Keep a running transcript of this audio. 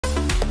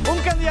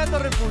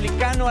candidato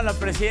republicano a la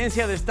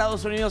presidencia de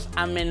Estados Unidos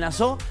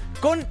amenazó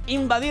con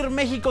invadir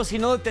México si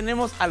no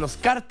detenemos a los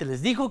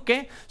cárteles. Dijo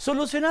que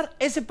solucionar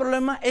ese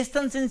problema es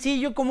tan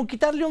sencillo como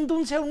quitarle un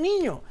dulce a un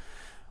niño.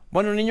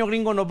 Bueno, un niño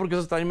gringo no, porque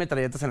esos traen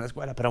metralletas en la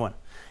escuela, pero bueno.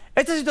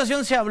 Esta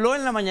situación se habló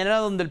en la mañanera,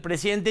 donde el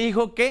presidente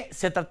dijo que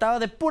se trataba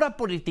de pura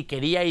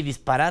politiquería y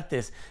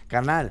disparates.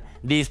 Carnal,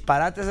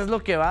 disparates es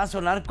lo que va a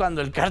sonar cuando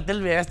el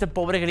cártel vea a este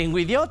pobre gringo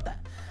idiota.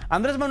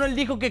 Andrés Manuel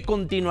dijo que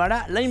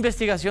continuará la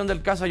investigación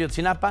del caso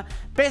Ayotzinapa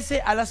pese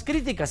a las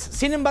críticas.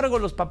 Sin embargo,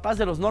 los papás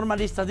de los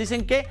normalistas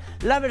dicen que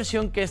la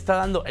versión que está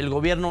dando el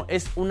gobierno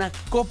es una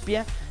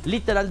copia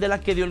literal de la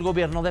que dio el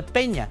gobierno de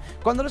Peña.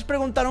 Cuando les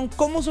preguntaron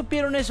cómo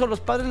supieron eso,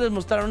 los padres les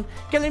mostraron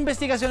que la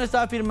investigación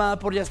estaba firmada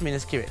por Yasmín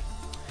Esquivel.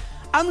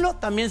 AMLO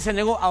también se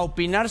negó a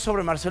opinar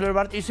sobre Marcelo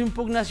Ebrard y su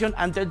impugnación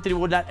ante el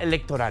Tribunal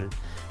Electoral.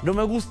 No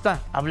me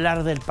gusta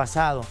hablar del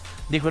pasado,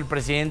 dijo el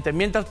presidente,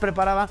 mientras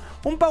preparaba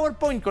un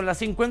PowerPoint con las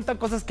 50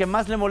 cosas que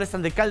más le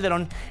molestan de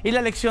Calderón y la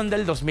elección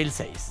del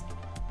 2006.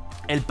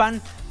 El PAN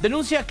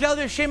denuncia a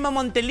Claudia Sheinbaum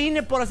ante el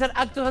INE por hacer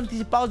actos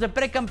anticipados de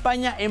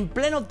pre-campaña en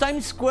pleno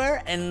Times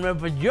Square en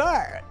Nueva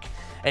York.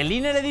 El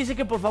INE le dice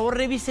que por favor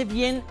revise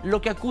bien lo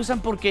que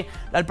acusan, porque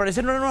al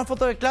parecer no era una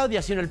foto de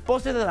Claudia, sino el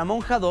póster de La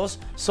Monja 2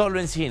 solo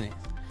en cine.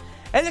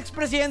 El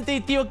expresidente y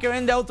tío que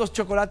vende autos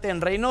chocolate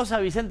en Reynosa,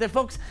 Vicente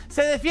Fox,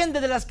 se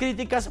defiende de las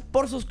críticas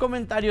por sus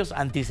comentarios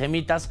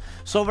antisemitas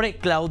sobre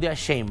Claudia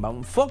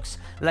Sheinbaum. Fox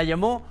la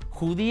llamó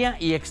judía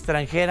y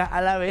extranjera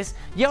a la vez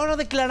y ahora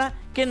declara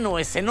que no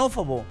es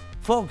xenófobo.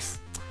 Fox,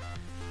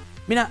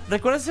 mira,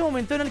 ¿recuerdas ese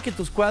momento en el que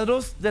tus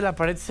cuadros de la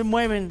pared se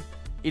mueven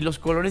y los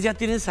colores ya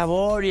tienen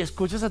sabor y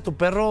escuchas a tu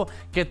perro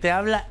que te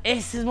habla?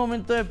 Ese es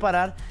momento de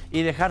parar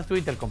y dejar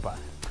Twitter,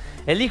 compadre.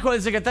 El hijo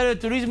del secretario de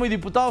Turismo y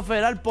diputado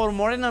federal por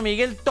Morena,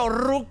 Miguel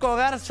Torruco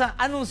Garza,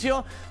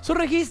 anunció su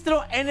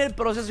registro en el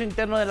proceso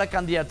interno de la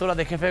candidatura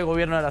de jefe de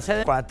gobierno de la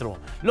sede 4.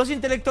 Los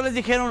intelectuales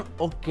dijeron,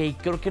 ok,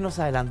 creo que nos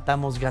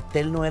adelantamos,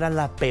 Gatell no era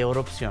la peor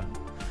opción.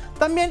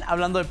 También,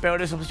 hablando de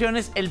peores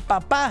opciones, el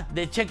papá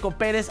de Checo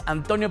Pérez,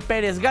 Antonio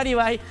Pérez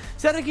Garibay,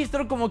 se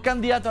registró como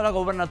candidato a la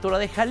gobernatura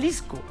de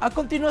Jalisco. A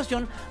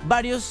continuación,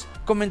 varios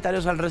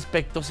comentarios al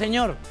respecto.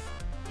 Señor,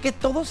 que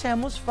todos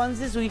seamos fans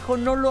de su hijo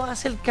no lo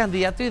hace el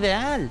candidato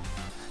ideal.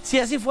 Si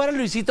así fuera,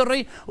 Luisito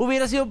Rey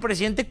hubiera sido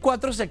presidente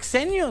 4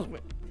 sexenios,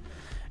 güey.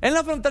 En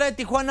la frontera de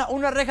Tijuana,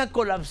 una reja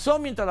colapsó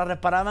mientras la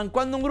reparaban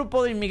cuando un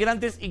grupo de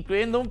inmigrantes,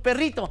 incluyendo un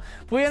perrito,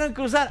 pudieron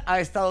cruzar a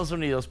Estados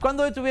Unidos.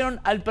 Cuando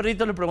detuvieron al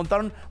perrito, le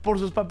preguntaron por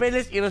sus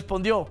papeles y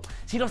respondió,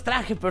 sí los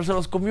traje, pero se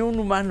los comió un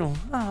humano.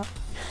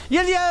 Y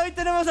el día de hoy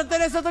tenemos a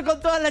Teresa Soto con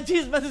toda la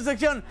chisma en su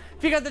sección.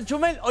 Fíjate,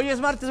 Chumel, hoy es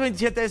martes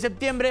 27 de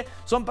septiembre,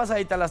 son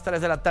pasaditas las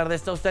 3 de la tarde,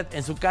 está usted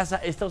en su casa,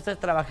 está usted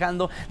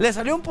trabajando, le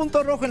salió un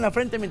punto rojo en la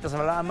frente mientras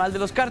hablaba mal de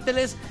los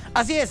cárteles.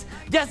 Así es,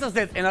 ya está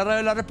usted en la radio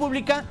de la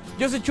República.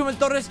 Yo soy Chumel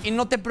Torres y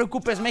no te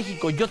preocupes,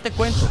 México, yo te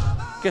cuento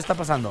qué está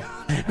pasando.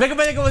 Me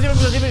acompañan como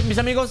siempre mis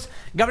amigos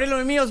Gabriel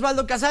Mimí,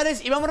 Osvaldo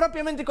Casares, y vamos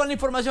rápidamente con la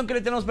información que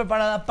le tenemos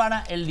preparada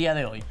para el día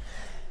de hoy.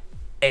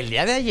 El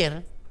día de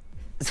ayer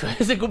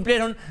se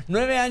cumplieron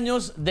 9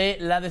 años de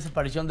la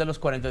desaparición de los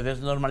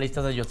 43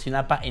 normalistas de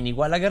Ayotzinapa en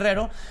Iguala,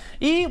 Guerrero.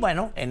 Y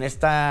bueno, en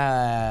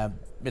esta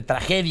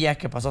tragedia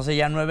que pasó hace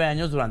ya 9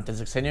 años durante el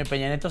sexenio de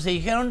Peña Nieto, se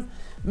dijeron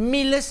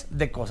miles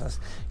de cosas.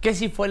 Que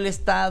si fue el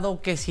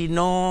Estado, que si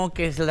no,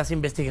 que las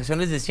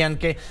investigaciones decían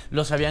que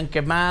los habían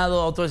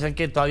quemado, otros decían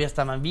que todavía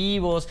estaban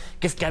vivos,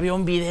 que es que había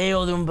un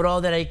video de un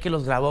brother ahí que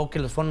los grabó, que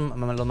los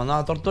mandaron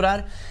a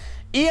torturar.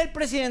 Y el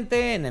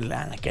presidente, en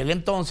aquel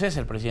entonces,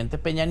 el presidente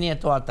Peña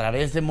Nieto, a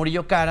través de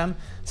Murillo Karam,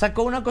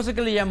 sacó una cosa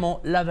que le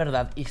llamó la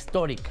verdad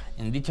histórica.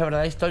 En dicha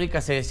verdad histórica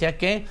se decía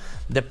que,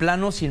 de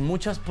plano, sin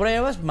muchas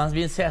pruebas, más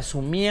bien se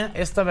asumía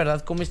esta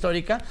verdad como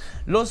histórica,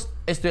 los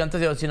estudiantes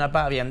de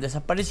Ayotzinapa habían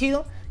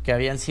desaparecido, que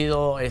habían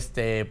sido,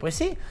 pues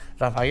sí,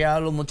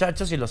 rafagueados los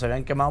muchachos y los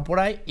habían quemado por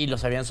ahí y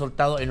los habían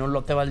soltado en un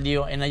lote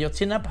baldío en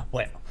Ayotzinapa.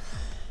 Bueno,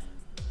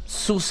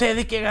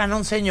 sucede que gana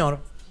un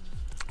señor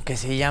que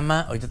se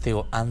llama, ahorita te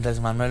digo, Andrés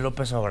Manuel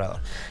López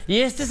Obrador. Y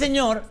este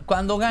señor,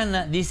 cuando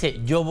gana,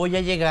 dice, yo voy a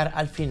llegar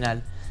al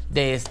final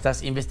de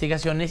estas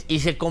investigaciones,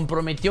 y se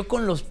comprometió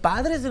con los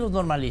padres de los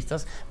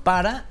normalistas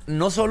para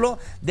no solo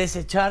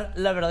desechar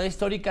la verdad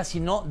histórica,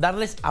 sino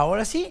darles,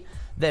 ahora sí,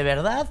 de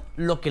verdad,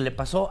 lo que le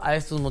pasó a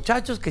estos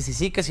muchachos, que si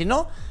sí, que si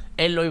no,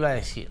 él lo iba a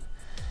decir.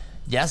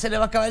 Ya se le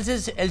va a acabar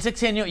el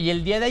sexenio, y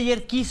el día de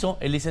ayer quiso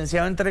el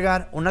licenciado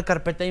entregar una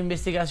carpeta de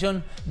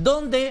investigación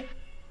donde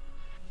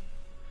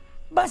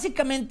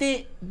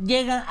básicamente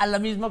llega a la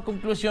misma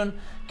conclusión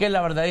que la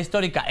verdad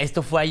histórica.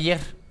 Esto fue ayer,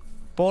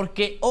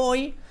 porque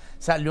hoy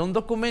salió un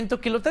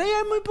documento que lo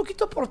traía muy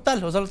poquito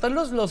portal, o sea, lo traen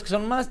los que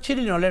son más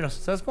chirinoleros,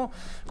 ¿sabes? Como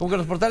que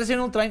los portales sí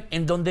no lo traen,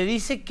 en donde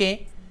dice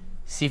que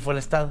sí fue el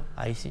Estado,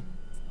 ahí sí.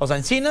 O sea,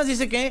 Encinas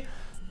dice que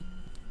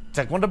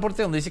sacó un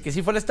reporte donde dice que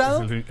sí fue el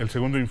Estado. Es el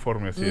segundo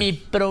informe, así Mi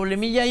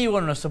problemilla ahí,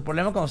 bueno, nuestro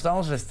problema cuando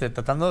estábamos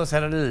tratando de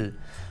hacer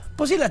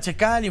pues sí, la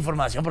checada de la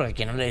información, porque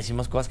aquí no le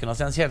decimos cosas que no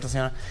sean ciertas,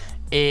 señora.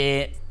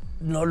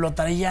 No lo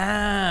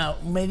traía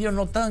medio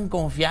no tan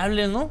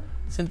confiable, ¿no?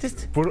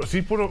 ¿Sentiste? Puro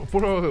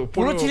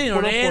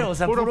chilinonero, o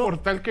sea, puro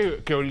portal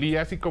que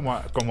olía así como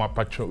a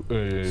pacho.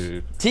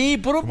 Sí,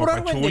 puro pachuli,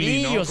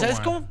 argüenderillo, ¿no? ¿sabes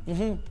Como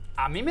cómo?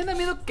 A mí me da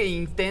miedo que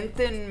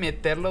intenten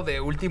meterlo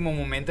de último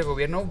momento el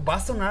gobierno. Va a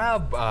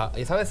sonar,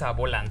 ya sabes, a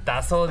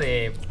volantazo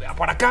de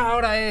por acá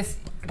ahora es.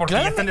 Porque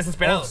ya están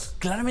desesperados.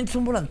 Claramente es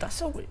un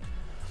volantazo, güey.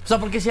 O sea,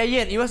 porque si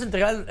ayer ibas a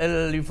entregar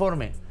el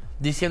informe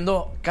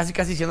diciendo, casi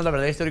diciendo la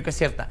verdad histórica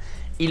cierta,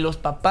 y los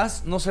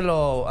papás no se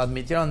lo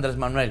admitieron a Andrés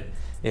Manuel,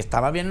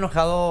 estaba bien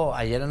enojado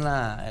ayer en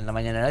la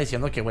mañanera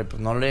diciendo que, güey,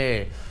 pues no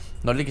le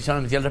quisieron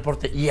admitir el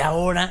reporte. Y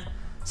ahora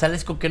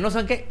sales con que no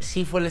saben qué,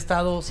 sí fue el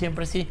Estado,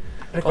 siempre sí.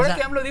 Recuerda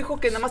que AMLO dijo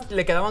que nada más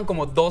le quedaban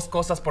como 2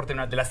 cosas por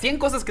terminar. De las 100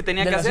 cosas que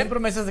tenía que hacer. De las 100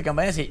 promesas de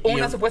campaña, sí.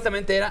 Una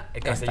supuestamente era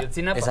el caso de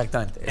Ayotzinapa.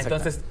 Exactamente.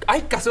 Entonces,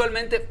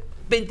 casualmente,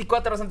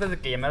 24 horas antes de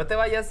que ya te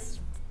vayas.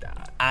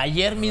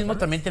 Ayer mismo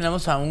también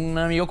tenemos a un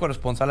amigo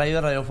corresponsal ahí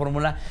de Radio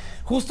Fórmula,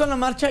 justo en la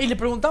marcha, y le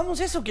preguntábamos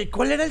eso, que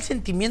cuál era el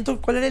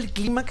sentimiento, cuál era el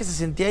clima que se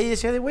sentía ahí.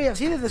 Decía de, güey,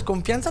 así de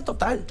desconfianza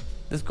total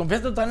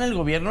en el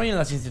gobierno y en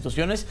las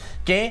instituciones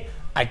que,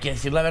 hay que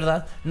decir la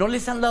verdad, no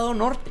les han dado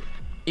norte.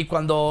 Y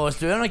cuando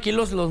estuvieron aquí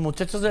los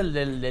muchachos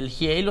del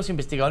GIE y los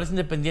investigadores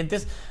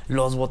independientes,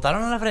 los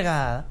botaron a la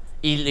fregada.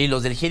 Y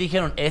los del GIE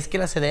dijeron, es que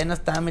la Sedena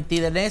está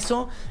metida en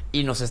eso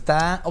y nos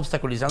está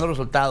obstaculizando los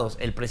resultados.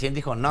 El presidente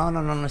dijo,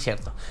 no es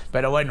cierto.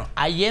 Pero bueno,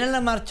 ayer en la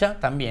marcha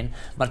también,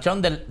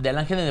 marcharon del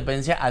Ángel de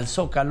Independencia al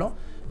Zócalo,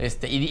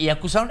 y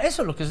acusaron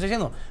eso, lo que estoy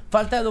diciendo,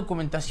 falta de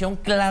documentación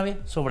clave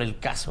sobre el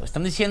caso.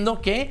 Están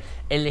diciendo que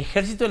el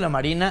Ejército y la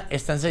Marina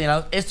están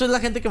señalados. Esto es la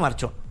gente que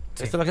marchó.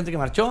 Sí. Esto es la gente que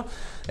marchó.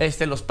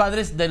 Los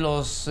padres de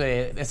los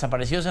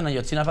desaparecidos en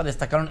Ayotzinapa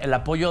destacaron el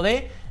apoyo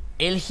de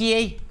el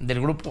GIE, del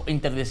grupo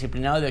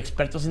interdisciplinario de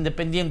expertos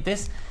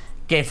independientes,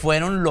 que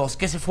fueron los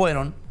que se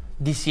fueron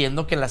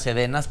diciendo que la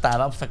Sedena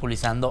estaba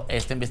obstaculizando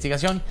esta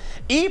investigación.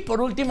 Y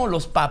por último,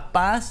 los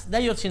papás de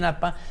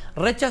Ayotzinapa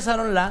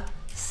rechazaron la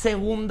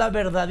segunda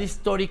verdad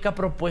histórica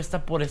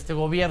propuesta por este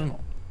gobierno.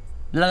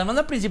 La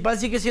demanda principal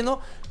sigue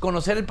siendo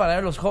conocer el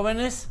paradero de los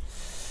jóvenes.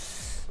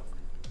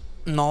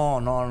 No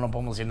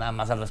podemos decir nada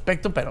más al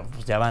respecto, pero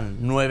pues ya van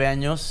 9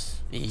 años.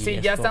 Y sí,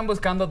 ya están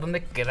buscando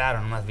dónde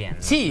quedaron, más bien,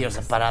 ¿no? Sí, o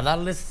sea, para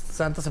darles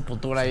santa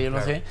sepultura ahí, sí,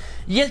 no sé.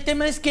 Y el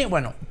tema es que,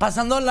 bueno,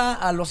 pasando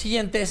a lo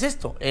siguiente, es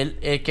esto: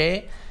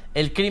 que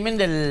el crimen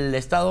del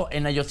Estado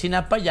en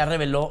Ayotzinapa ya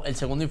reveló el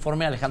segundo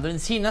informe de Alejandro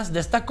Encinas.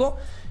 Destacó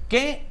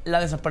que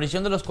la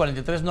desaparición de los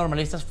 43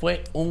 normalistas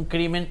fue un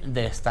crimen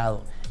de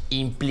Estado.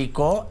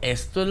 Implicó,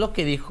 esto es lo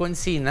que dijo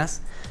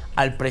Encinas,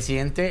 al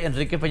presidente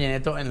Enrique Peña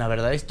Nieto en La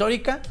Verdad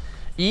Histórica,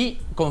 y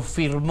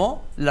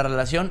confirmó la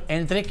relación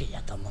entre, que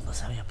ya todo el mundo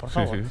sabía, por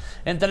favor, sí,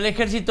 entre el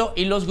ejército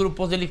y los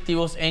grupos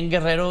delictivos en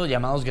Guerrero,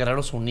 llamados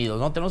Guerreros Unidos,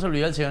 ¿no? Tenemos el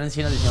video del señor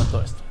Encinas diciendo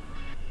todo esto.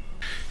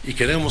 Y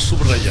queremos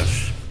subrayar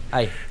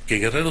que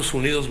Guerreros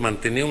Unidos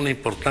mantenía una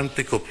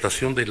importante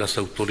cooptación de las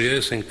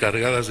autoridades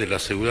encargadas de la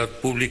seguridad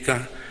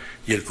pública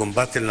y el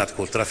combate al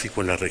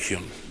narcotráfico en la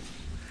región.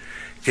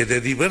 Que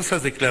de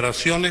diversas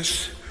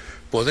declaraciones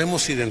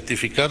podemos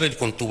identificar el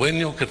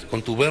contubernio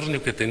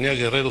que tenía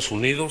Guerreros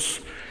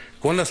Unidos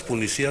con las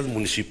policías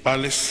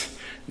municipales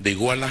de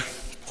Iguala,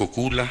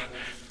 Cocula,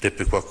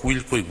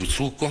 Tepecuacuilco y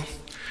Buzuco,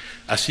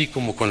 así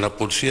como con la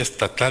policía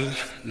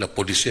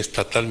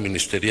estatal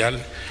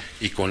ministerial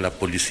y con la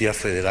Policía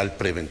Federal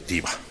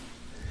Preventiva.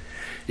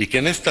 Y que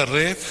en esta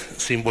red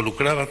se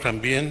involucraba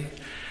también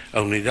a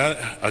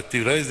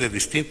actividades de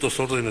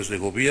distintos órdenes de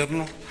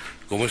gobierno,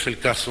 como es el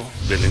caso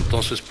del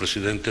entonces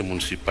presidente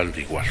municipal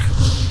de Iguala.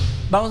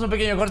 Vamos a un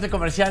pequeño corte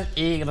comercial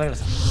y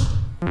regresamos.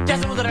 Ya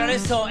estamos de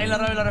regreso en la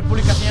radio de la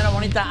República, señora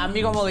bonita.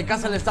 Amigo amo de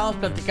casa, le estamos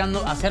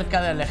platicando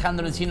acerca de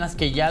Alejandro Encinas,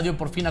 que ya dio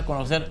por fin a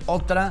conocer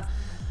otra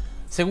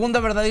segunda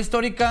verdad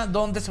histórica,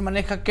 donde se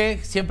maneja que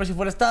siempre si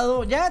fuera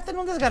Estado. Ya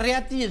tiene un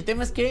desgarriate, y el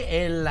tema es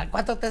que la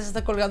 4T se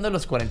está colgando de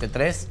los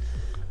 43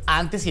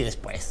 antes y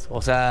después.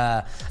 O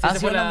sea, sí,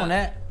 hace una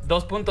moneda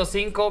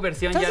 2.5,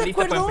 versión ya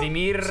lista para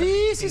imprimir,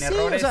 sin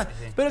errores. O sea,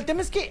 pero el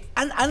tema es que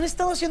han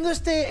estado haciendo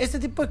este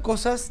tipo de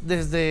cosas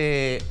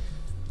desde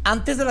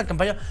antes de la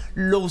campaña.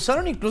 Lo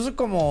usaron incluso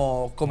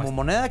como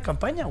moneda de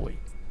campaña, güey.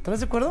 ¿Estás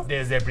de acuerdo?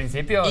 Desde el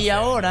principio. Y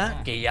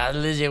ahora que ya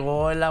les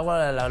llegó el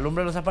agua, la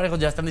lumbre de los aparejos,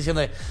 ya están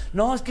diciendo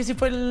no, es que sí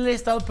fue el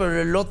Estado,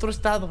 pero el otro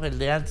Estado, el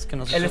de antes que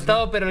nosotros. El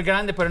Estado, pero el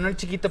grande, pero no el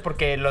chiquito,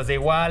 porque los de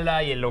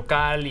Iguala y el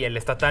local y el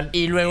estatal.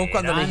 Y luego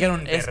cuando le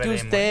dijeron, es que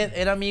usted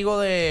era amigo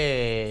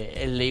de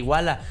el de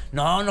Iguala.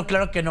 No,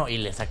 claro que no. Y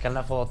le sacan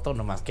la foto,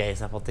 nomás que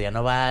esa foto ya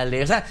no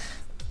vale. O sea,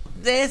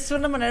 es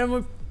una manera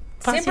muy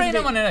fácil. Siempre hay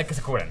una manera de que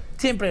se cubran.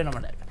 Siempre hay una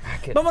manera.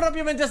 Vamos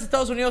rápidamente hasta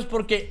Estados Unidos,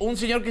 porque un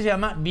señor que se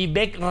llama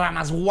Vivek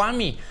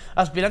Ramaswamy,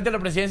 aspirante a la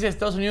presidencia de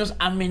Estados Unidos,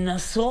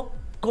 amenazó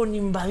con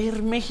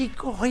invadir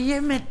México.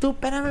 Óyeme tú,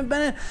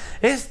 espérame.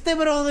 Este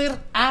brother,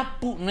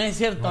 no es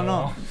cierto,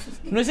 no.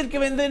 ¿No es el que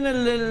vende en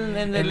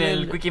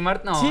el Quickie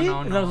Mart? No, ¿sí?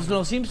 no.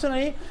 Los Simpson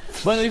ahí.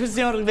 Bueno, dijo este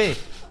señor,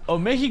 o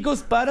México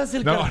para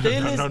hacer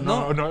carteles.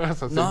 No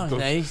hagas acento.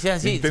 No, ahí dice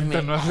así.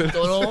 Intenta no hacer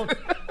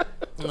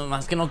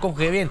Nomás que no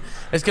coge bien.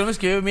 Es que no me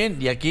escribió bien.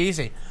 Y aquí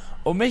dice,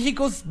 O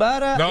México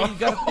vara en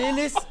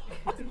carteles.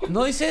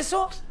 ¿No dice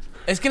eso?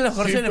 Es que a lo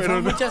mejor se le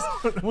fueron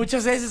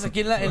muchas veces aquí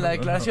en la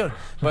declaración.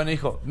 Bueno,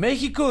 dijo,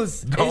 México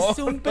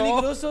son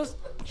peligrosos.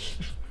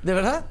 ¿De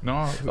verdad?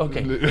 No. Ok.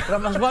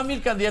 Ramaswamy,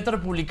 el candidato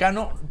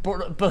republicano,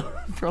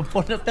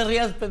 propone, no te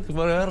rías,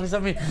 me da risa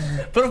a mí.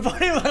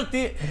 Propone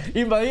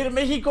invadir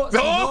México. ¡No!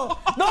 Si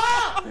no,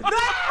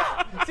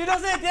 ¡no! Si no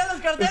se detienen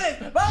los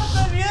carteles. ¡Vamos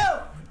al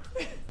video!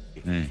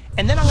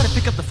 And then I'm going to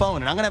pick up the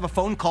phone and I'm going to have a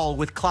phone call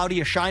with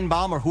Claudia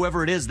Sheinbaum or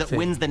whoever it is that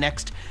wins the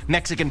next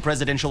Mexican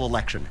presidential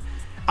election.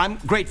 I'm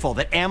grateful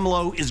that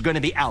AMLO is going to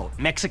be out.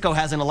 Mexico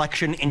has an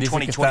election in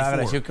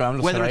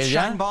 2024. Whether it's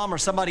Sheinbaum or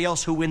somebody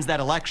else who wins that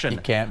election,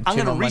 I'm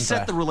going to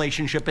reset the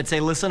relationship and say,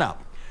 listen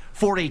up.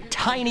 For a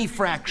tiny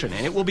fraction,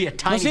 and it will be a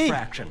tiny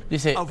fraction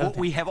of what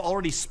we have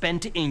already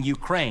spent in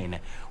Ukraine,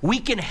 we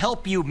can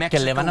help you, Mexico,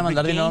 que le van a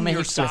mandar dinero a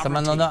México, que le están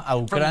mandando a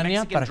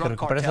Ucrania para que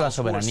recupere la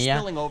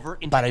soberanía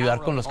para ayudar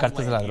con los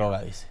cárteles de la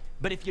droga, dice.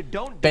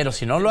 Pero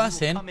si no lo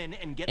hacen,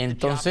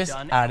 entonces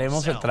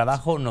haremos el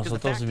trabajo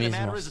nosotros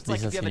mismos,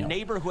 dice el señor.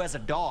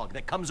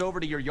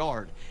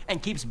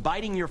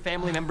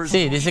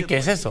 Sí, dice que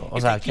es eso. O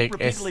sea, que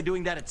es...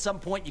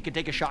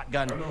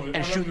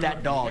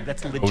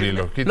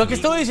 Lo que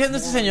estuvo diciendo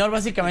este señor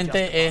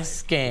básicamente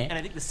es que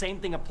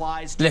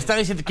le estaba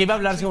diciendo que iba a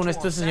hablar según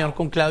esto ese señor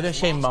con Claudia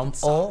Sheinbaum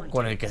o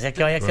con el que sea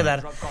que vaya a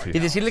quedar y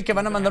decirle que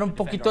van a mandar un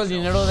poquito del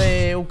dinero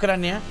de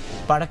Ucrania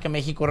para que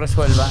México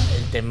resuelva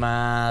el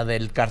tema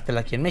del cártel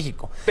aquí en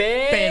México.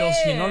 Pero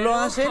si no lo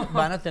hacen,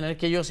 van a tener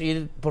que ellos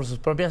ir por sus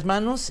propias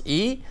manos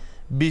y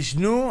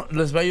Vishnu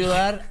les va a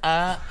ayudar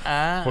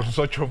a por sus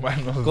 8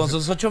 manos. Con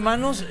sus 8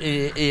 manos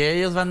y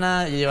ellos van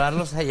a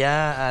llevarlos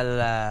allá a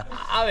la...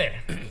 A ver,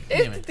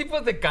 este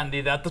tipo de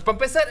candidatos, para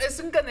empezar, es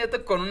un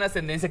candidato con una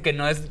ascendencia que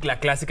no es la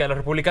clásica de los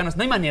republicanos.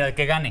 No hay manera de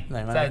que gane. No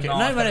hay manera de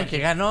que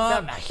gane.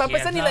 Para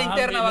empezar, ni la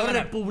interna va a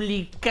ganar.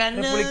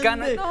 Republicana.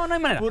 No hay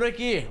manera. Puro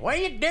aquí.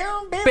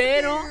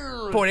 Pero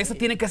por eso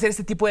tiene que hacer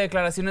este tipo de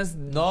declaraciones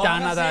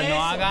tan nada.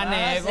 No hagan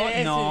ego.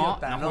 No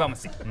jugamos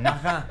así.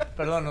 Ajá,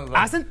 perdón.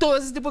 Hacen todo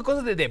ese tipo de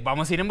cosas de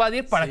vamos a ir a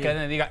invadir para que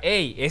alguien diga,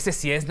 hey, ese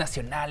sí es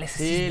nacional, ese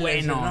sí es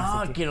bueno.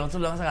 No, que nosotros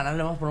le vamos a ganar,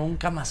 le vamos a poner un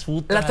Kama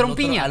Sutra la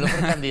trompiña al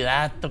otro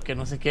candidato, que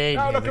no sé qué.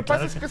 No, lo que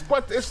pasa es que es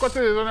cuate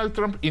de Donald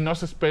Trump y no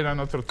se esperan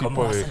otro tipo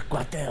 ¿Cómo va a de... ser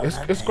cuate de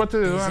Donald? Es cuate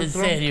de Donald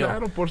Trump, serio?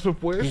 claro, por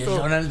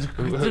supuesto.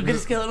 ¿Tú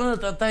crees que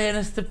Donald trata bien a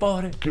este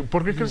pobre?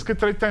 ¿Por qué crees que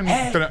trae tan...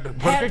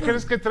 ¿Por qué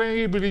crees que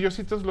trae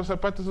brillositos los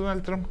zapatos de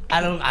Donald Trump?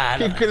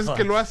 ¿Qué crees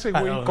que lo hace,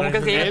 güey? ¿Cómo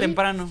crees que llega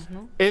temprano?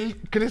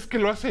 ¿Crees que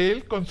lo hace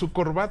él con su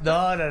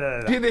corbata?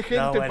 No. Tiene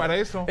gente para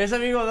eso. Es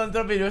amigo de Donald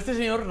Trump y este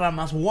señor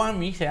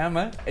Ramaswamy se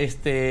llama,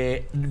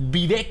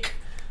 Vivek.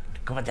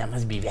 ¿Cómo te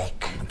llamas?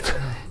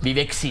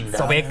 Vivek Sindhu.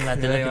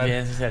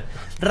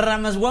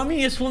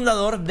 Ramaswamy es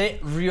fundador de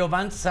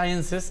Riovant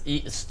Sciences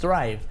y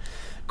Strive.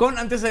 Con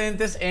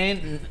antecedentes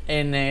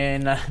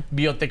en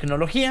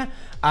biotecnología,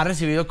 ha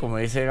recibido, como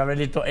dice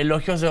Gabrielito,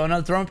 elogios de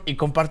Donald Trump y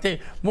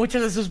comparte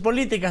muchas de sus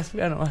políticas.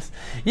 Vean nomás.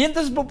 Y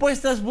entre sus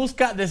propuestas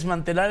busca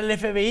desmantelar el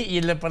FBI y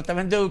el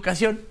Departamento de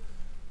Educación.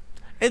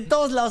 En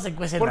todos lados se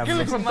cuecen. ¿Por qué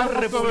le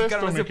contamos todo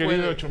esto, mi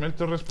querido Chumel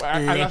Torres?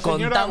 Le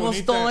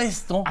contamos todo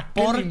esto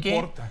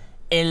porque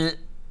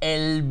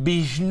el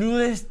Vishnu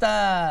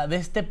de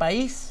este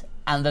país,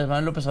 Andrés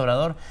Manuel López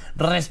Obrador,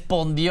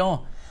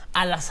 respondió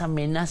a las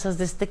amenazas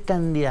de este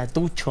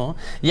candidatucho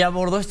y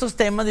abordó estos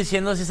temas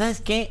diciendo,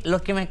 ¿sabes qué?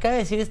 Lo que me acaba de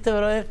decir este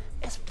brother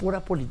es pura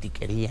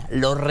politiquería.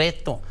 Lo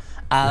reto.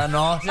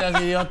 No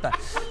seas idiota.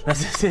 No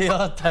seas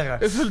idiota.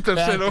 Es el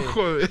tercer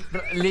ojo de...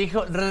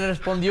 Le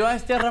respondió a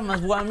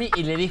Ramaswamy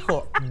y le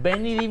dijo,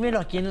 ven y dímelo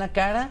aquí en la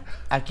cara.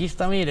 Aquí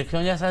está mi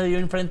dirección, ya salió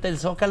enfrente del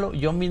Zócalo.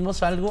 Yo mismo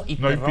salgo y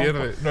no hay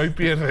pierde. No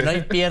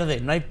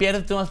hay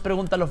pierde. Tú más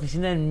pregunta a la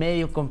oficina en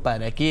medio,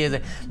 compadre. Aquí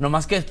es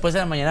nomás que después de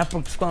la mañana,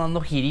 porque es cuando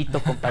ando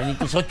girito, compadre. Ni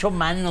tus 8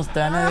 manos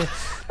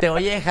te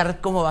voy a dejar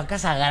como vaca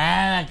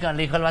sagrada, que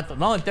le dijo el vato.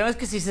 No, el tema es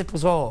que sí se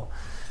puso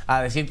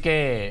a decir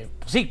que,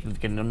 pues sí,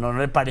 que no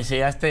le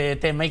parecía este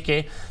tema y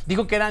que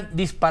dijo que eran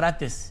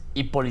disparates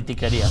y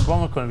politiquería.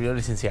 Vamos con el video,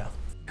 licenciado.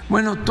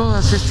 Bueno,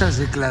 todas estas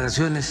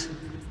declaraciones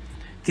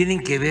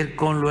tienen que ver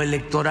con lo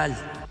electoral.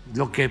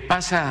 Lo que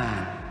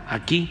pasa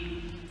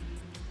aquí,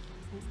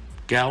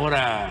 que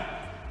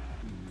ahora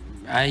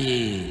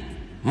hay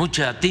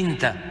mucha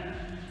tinta,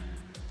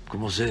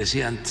 como se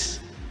decía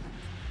antes,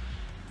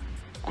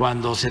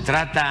 cuando se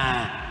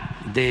trata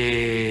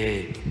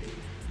de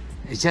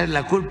echar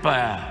la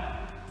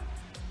culpa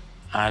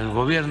al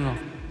gobierno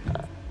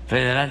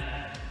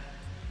federal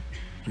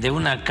de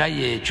una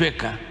calle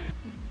chueca,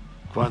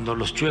 cuando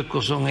los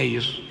chuecos son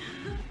ellos.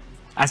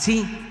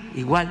 Así,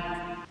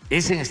 igual,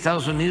 es en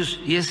Estados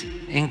Unidos y es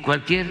en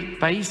cualquier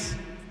país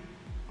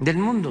del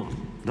mundo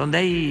donde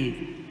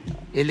hay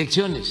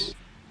elecciones.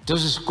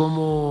 Entonces,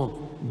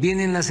 como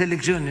vienen las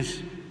elecciones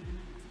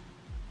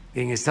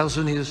en Estados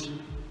Unidos,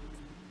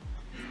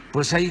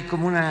 pues hay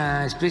como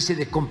una especie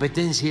de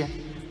competencia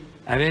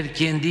a ver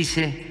quién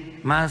dice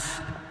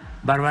más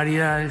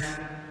barbaridades,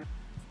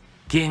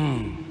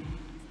 quién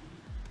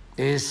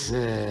es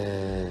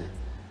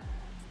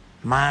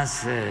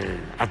más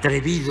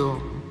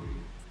atrevido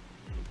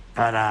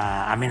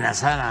para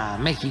amenazar a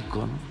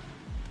México, ¿no?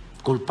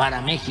 Culpar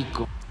a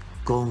México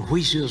con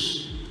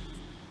juicios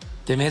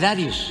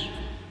temerarios.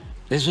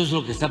 Eso es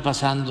lo que está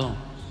pasando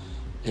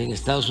en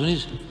Estados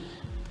Unidos.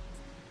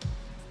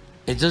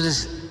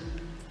 Entonces,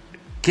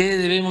 ¿qué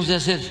debemos de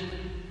hacer?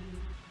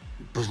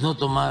 Pues no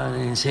tomar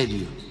en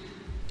serio.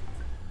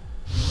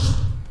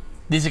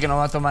 Dice que no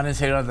va a tomar en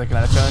serio las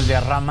declaraciones de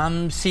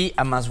Ramamsi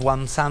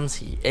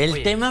Amaswamsamsi.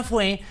 El tema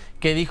fue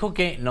que dijo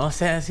que no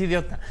seas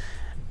idiota.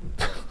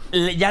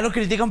 Ya lo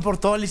critican por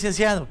todo,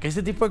 licenciado, que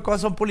este tipo de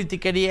cosas son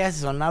politiquerías,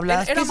 son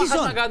habladas. Era ¿Qué sí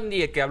Mahatma son?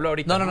 Gandhi el que habló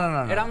ahorita.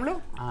 No. ¿Era AMLO?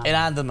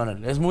 Era Andrés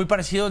Manuel. Es muy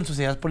parecido en sus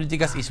ideas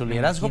políticas y su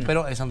liderazgo,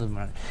 pero es Andrés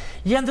Manuel.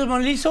 Y Andrés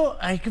Manuel hizo,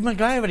 ay, que me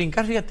acaba de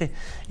brincar, fíjate,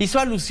 hizo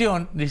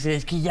alusión, dice,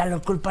 es que ya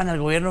lo culpan al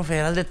gobierno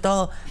federal de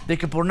todo, de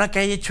que por una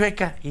calle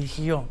chueca. Y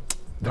dije yo,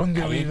 ¿dónde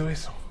he oído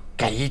eso?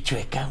 Calle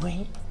chueca,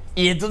 güey.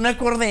 Y entonces me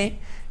acordé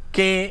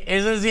que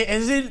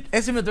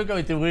ese me toca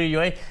atribuir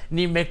yo,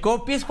 ni me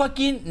copies,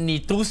 Joaquín, ni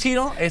tú,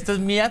 Ciro, esta es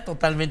mía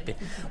totalmente.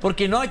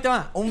 Porque no, ahí te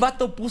va, un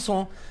vato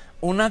puso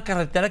una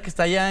carretera que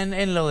está allá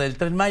en lo del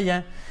Tren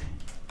Maya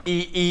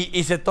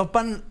y se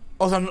topan,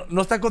 o sea,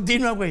 no está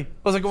continua, güey.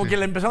 O sea, como que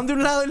le empezaron de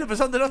un lado y le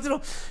empezaron del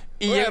otro.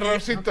 Y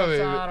errorcito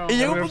de... Y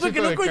llegó un punto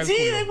que no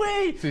coincide,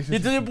 güey. Sí, y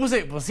entonces yo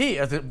puse, pues sí,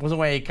 puse,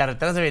 güey,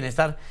 carreteras de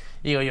bienestar.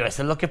 Y digo yo,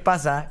 eso es lo que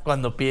pasa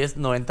cuando pides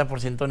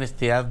 90%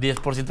 honestidad,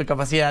 10%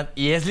 capacidad.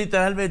 Y es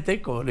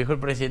literalmente, como lo dijo el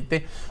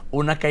presidente,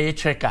 una calle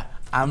chueca.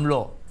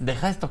 AMLO,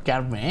 deja de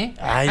estoquearme, ¿eh?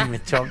 Ay,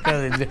 me choca.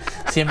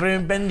 Siempre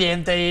bien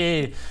pendiente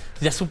y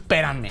ya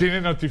supérame. ¿Tiene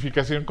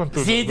notificación con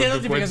tu Sí, con tiene tu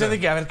notificación cuenta? de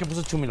que a ver qué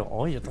puso Chumilo.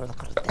 Oye, otra vez la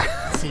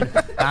carretera. Sí.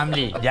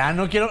 AMLI, ya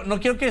no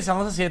quiero que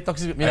seamos así de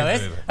tóxicos. Mira,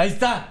 ¿ves? Ahí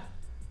está.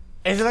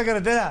 Esa es la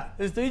carretera.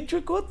 Estoy en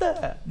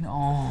chuecota.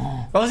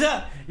 No. O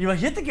sea,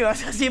 imagínate que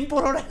vas a 100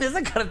 por hora en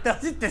esa carretera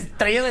si te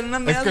estrellas en una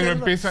Es media.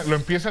 que lo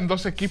empiezan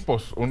dos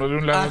equipos, uno de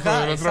un lado, otro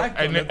del otro.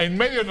 Exacto. En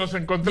medio nos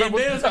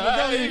encontramos.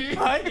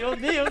 Ay, Dios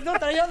mío, no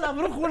traía la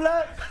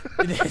brújula.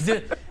 Y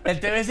dice, el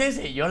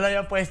TBCS, yo lo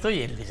había puesto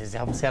y él dice,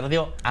 se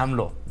ardió.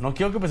 AMLO, no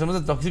quiero que empecemos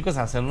de tóxicos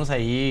a hacernos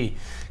ahí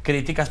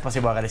críticas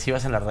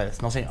pasivo-agresivas en las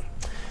redes. No, señor.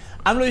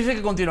 AMLO dice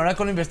que continuará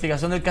con la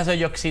investigación del caso de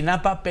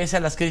Ayotzinapa pese a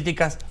las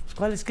críticas.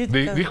 ¿Cuáles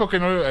críticas? Dijo que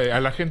no, a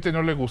la gente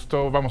no le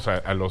gustó, vamos,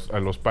 a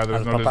los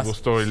padres no les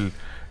gustó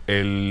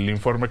el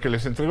informe que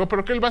les entregó,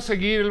 pero que él va a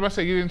seguir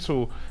en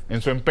su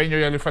empeño,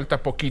 ya le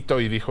falta poquito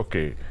y dijo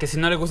que si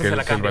no le gusta se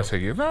la cambia. Él va a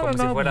seguir.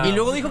 Y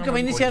luego dijo que va a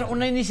iniciar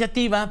una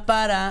iniciativa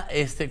para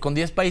con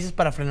 10 países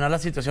para frenar la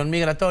situación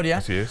migratoria.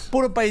 Así es.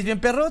 Puro país bien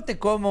perrote,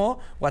 como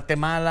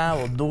Guatemala,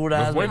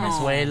 Honduras,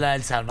 Venezuela,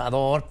 El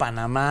Salvador,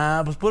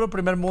 Panamá, pues puro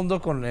primer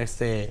mundo con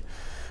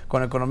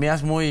con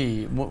economías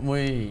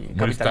muy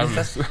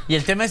capitalistas. Y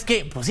el tema es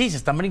que, pues sí, se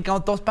están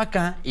brincando todos para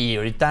acá. Y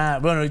ahorita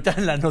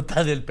en la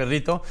nota del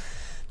perrito,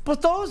 pues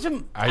todos,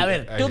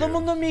 todo el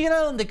mundo migra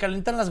donde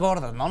calientan las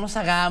gordas. No nos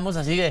hagamos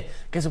así de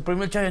que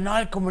suprime el chave. No,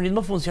 el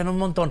comunismo funciona un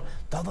montón.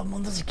 Todo el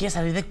mundo se quiere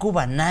salir de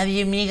Cuba.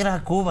 Nadie migra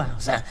a Cuba. O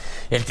sea,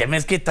 el tema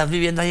es que estás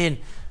viviendo ahí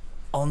en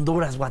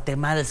Honduras,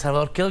 Guatemala, El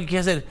Salvador. ¿Qué es lo que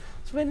quieres hacer?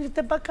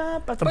 Venirte para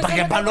acá,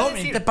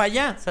 venirte para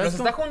allá. Los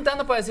está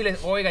juntando para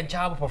decirles, oigan,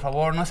 chavos, por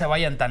favor, no se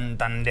vayan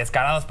tan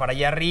descarados para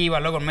allá arriba,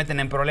 luego nos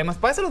meten en problemas.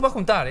 Para eso los va a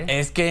juntar, ¿eh?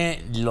 Es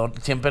que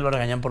siempre lo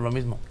regañan por lo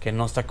mismo, que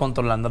no está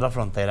controlando la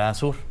frontera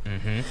sur.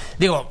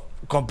 Digo,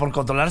 por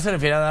controlar se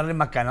refiere a darle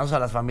macanos a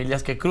las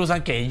familias que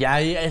cruzan, que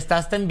ya está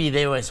hasta en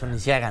video eso, ni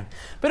se hagan.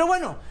 Pero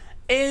bueno,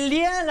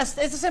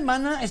 esta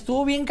semana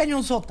estuvo bien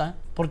cañonzota,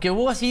 porque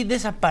hubo así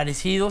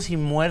desaparecidos y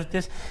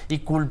muertes y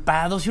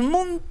culpados y un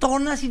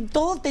montón así,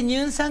 todo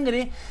teñido en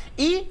sangre.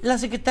 Y la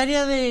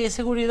secretaria de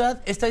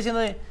Seguridad está diciendo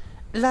de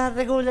la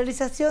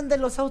regularización de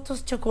los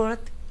autos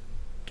chocolate.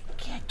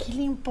 ¿A quién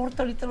le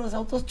importa ahorita los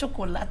autos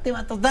chocolate,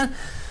 vato?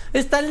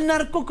 Está el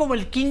narco como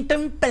el quinto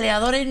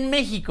empleador en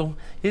México.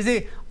 Y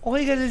dice,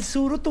 oiga, el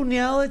suro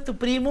tuneado de tu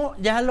primo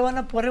ya lo van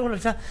a poder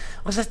regularizar.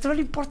 O sea, esto no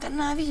le importa a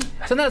nadie.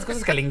 Son de las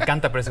cosas que le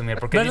encanta presumir,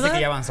 porque dice que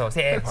ya avanzó.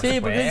 Sí,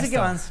 porque dice que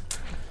avanza.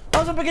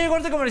 Vamos a un pequeño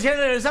corte comercial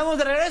y regresamos.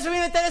 De regreso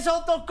viene Teresa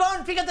Otto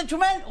con Fíjate,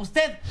 Chumel.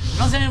 Usted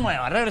no se me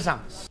mueva.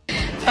 Regresamos.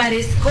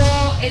 Parezco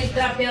el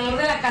trapeador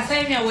de la casa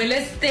de mi abuela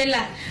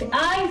Estela.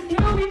 Ay, sí,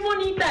 muy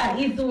bonita.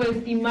 Y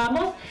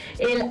subestimamos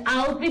el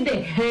outfit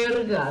de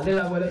jerga de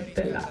la abuela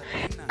Estela.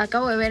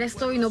 Acabo de ver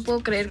esto y no puedo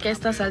creer que a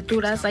estas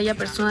alturas haya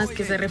personas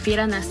que se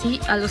refieran así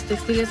a los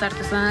textiles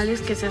artesanales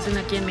que se hacen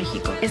aquí en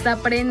México. Esta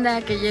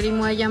prenda que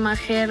Jerimoa llama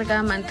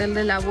jerga, mantel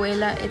de la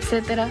abuela,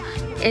 etc.,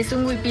 es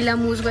un huipila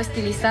musgo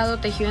estilizado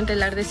tejido en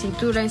telar de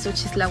cintura en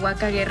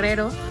Xochislahuaca,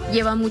 Guerrero.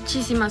 Lleva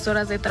muchísimas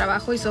horas de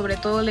trabajo y sobre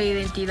todo la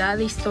identidad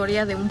e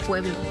historia de un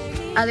pueblo.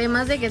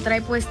 Además de que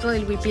trae puesto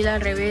el huipil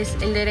al revés,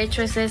 el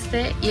derecho es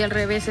este y el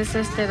revés es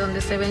este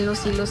donde se ven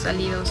los hilos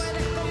salidos.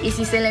 Y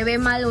si se le ve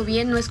mal o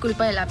bien no es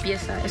culpa de la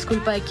pieza, es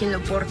culpa de quien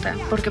lo porta,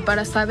 porque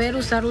para saber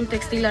usar un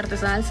textil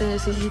artesanal se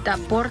necesita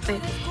porte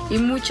y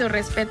mucho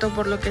respeto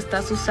por lo que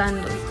estás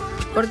usando,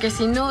 porque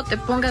si no te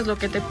pongas lo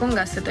que te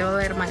pongas se te va a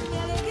ver mal.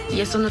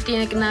 Y eso no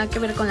tiene nada que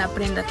ver con la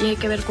prenda, tiene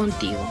que ver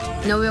contigo.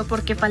 No veo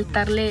por qué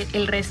faltarle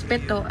el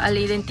respeto a la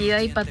identidad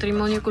y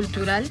patrimonio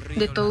cultural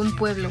de todo un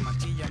pueblo.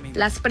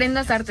 Las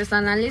prendas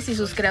artesanales y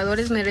sus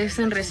creadores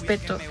merecen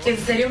respeto. En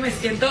serio me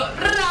siento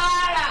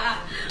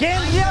rara.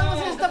 ¿Quién diablos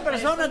es esta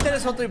persona, Tere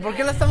Soto? ¿Y por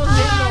qué la estamos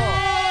viendo?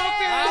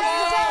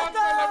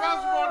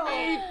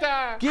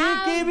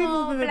 ¿Qué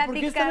vimos, bebé? ¿Por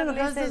qué están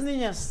enojadas estas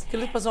niñas? ¿Qué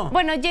les pasó?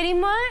 Bueno,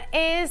 Yerimoa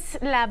es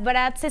la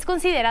Bratz, es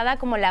considerada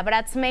como la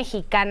Bratz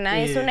mexicana.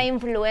 Es una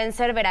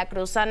influencer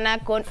veracruzana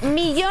con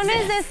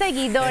millones de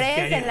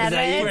seguidores en las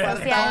redes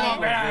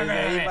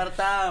sociales.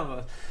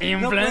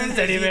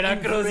 Influencer y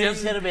veracruzana.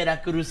 Influencer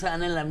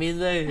veracruzana en la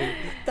misma.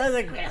 ¿Estás de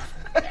acuerdo?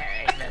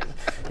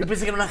 Yo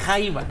pensé que era una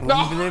jaiba.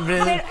 No, no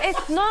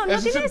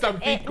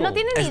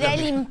tienes ni idea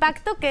el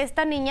impacto que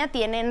esta niña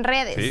tiene en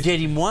redes. ¿Sí?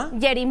 ¿Yerimoa?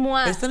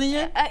 Yerimoa. ¿Esta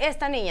niña?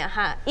 Esta niña,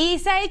 ajá. Y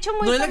se ha hecho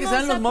muy famosa. ¿No es la que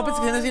salen los mopeds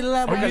que tienen así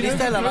la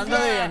vocalista de la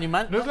banda de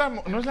Animal?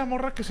 ¿No es la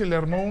morra que se le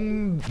armó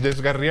un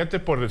desgarriate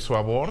por su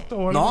aborto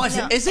o algo? No,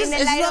 ese es en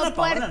el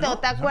aeropuerto,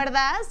 ¿te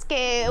acuerdas?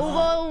 Que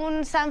hubo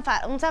un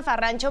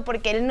zafarrancho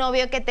porque el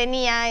novio que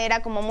tenía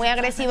era como muy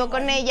agresivo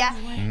con ella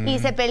y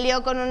se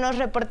peleó con unos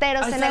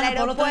reporteros en el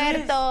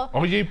aeropuerto.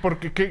 Oye, ¿y por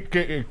qué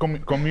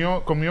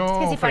comió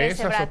sí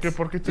fresas o qué?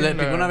 ¿Por qué le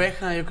picó una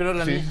abeja, yo creo.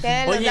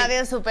 Tiene los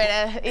labios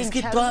súper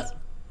hinchados.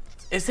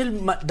 Es que es el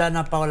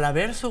Dana Paola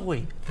Verso,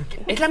 güey.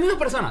 Es la misma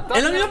persona.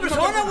 Es la misma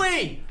persona,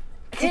 güey.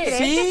 ¿Crees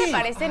que se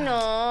parece?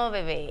 No,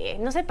 bebé.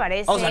 No se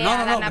parece a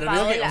Dana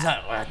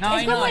Paola.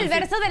 Es como el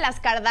verso de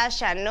las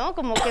Kardashian, ¿no?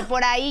 Como que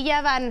por ahí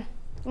ya van.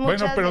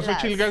 Bueno, pero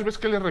Xochitl Gálvez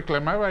que le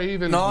reclamaba ahí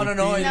del... No,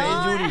 es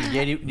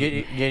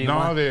Yuri.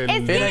 No, del...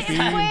 Es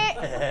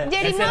que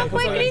Yerimoa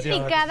fue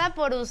criticada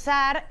por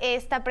usar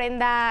esta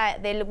prenda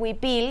del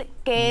huipil,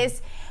 que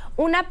es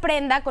una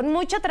prenda con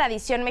mucha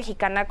tradición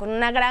mexicana, con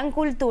una gran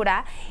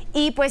cultura,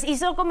 y pues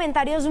hizo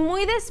comentarios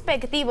muy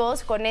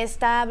despectivos con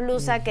esta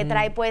blusa que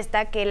trae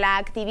puesta, que la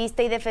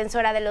activista y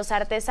defensora de los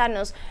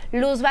artesanos,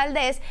 Luz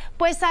Valdés,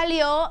 pues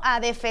salió a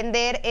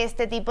defender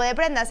este tipo de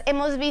prendas.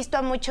 Hemos visto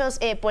a muchos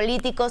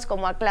políticos,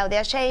 como a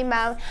Claudia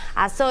Sheinbaum,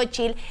 a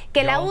Xochitl,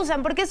 que la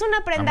usan, porque es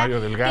una prenda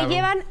que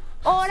llevan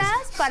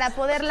horas para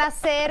poderla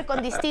hacer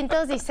con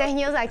distintos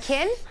diseños. ¿A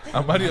quién?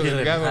 A Mario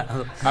Delgado.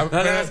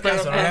 No le hagas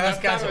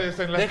caso.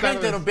 Deja de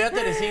interrumpir a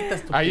Teresita,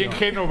 estúpido. Ahí en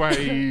Génova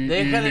y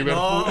Liverpool.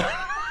 No.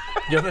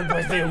 Yo me he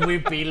puesto muy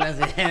pilas.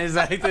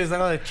 Ahí estoy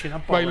algo de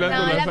China.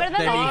 Bailando la verdad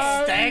de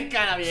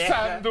Mixteca, la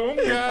vieja.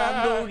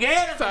 Sandunga.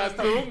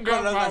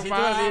 Con los vasitos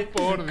así.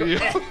 Por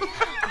Dios.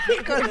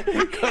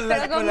 Con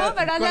las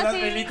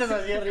velitas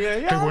así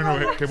arriba.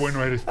 Qué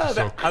bueno eres,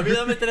 Tizoc. A mí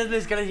dame 3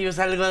 mezcales y yo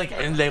salgo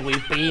de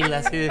huipil,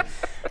 así de...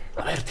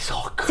 A ver,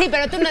 Tizoc. Sí,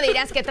 pero tú no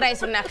dirías que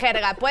traes una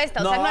jerga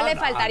puesta. O sea, no le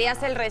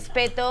faltarías el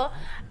respeto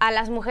a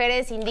las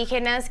mujeres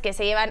indígenas que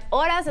se llevan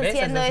horas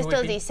haciendo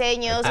estos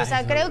diseños. O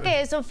sea, creo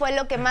que eso fue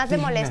lo que más le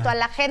molestó a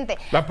la gente.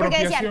 La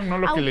apropiación, no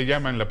lo que le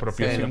llaman la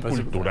apropiación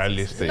cultural.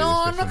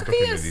 No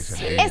creo.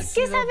 Es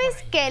que, ¿sabes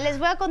qué? Les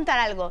voy a contar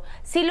algo.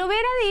 Si le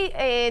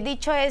hubiera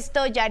dicho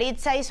esto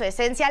Yaritza y su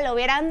esencia, lo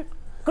hubieran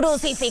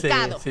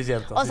crucificado. Sí,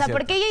 cierto. O sea,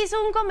 porque ella hizo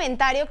un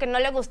comentario que no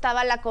le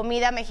gustaba la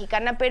comida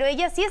mexicana, pero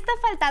ella sí está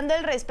faltando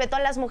el respeto a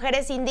las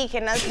mujeres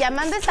indígenas,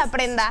 llamando a esta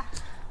prenda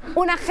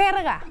una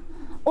jerga,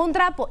 un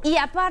trapo. Y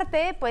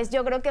aparte, pues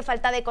yo creo que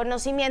falta de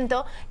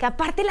conocimiento, que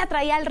aparte la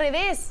traía al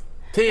revés,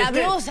 la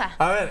blusa.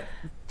 A ver,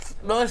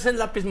 no es el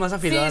lápiz más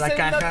afilado de la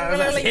caja.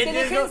 La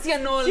inteligencia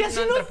no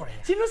entra por ahí.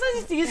 Si no sabes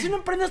distinguir si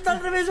una prenda está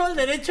al revés o al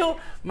derecho,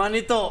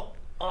 manito...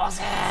 O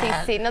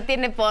sea, sí, no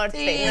tiene porte.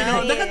 Sí,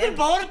 no, déjate el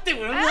porte,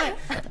 güey.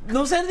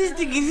 No sé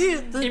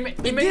distinguir.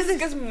 Y me dices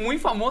que es muy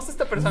famosa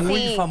esta persona.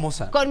 Muy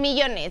famosa. Con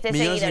millones de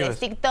seguidores.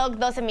 TikTok,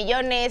 12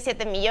 millones,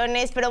 7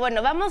 millones. Pero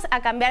bueno, vamos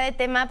a cambiar de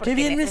tema porque qué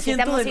bien me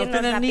siento de no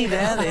tener ni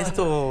idea de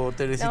esto,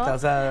 Teresita. ¿No? O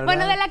sea,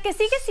 bueno, de la que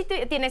sigue sí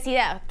tienes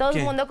idea. Todo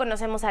el mundo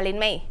conocemos a Lin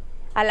May.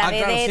 A la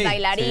vedette,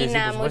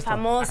 bailarina, muy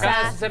famosa.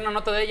 Acabas de hacer una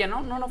nota de ella,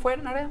 ¿no? No fue,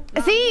 Narea.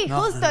 Sí,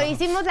 justo,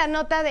 hicimos la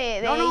nota de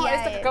ella. No,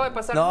 esta que acaba de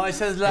pasar. No,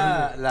 esa es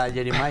la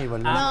Yerimoa,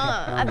 igual.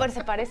 No, por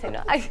se parece,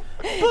 ¿no? Ay,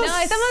 no,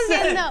 estamos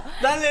viendo.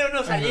 Dale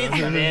unos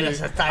añitos.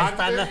 Pues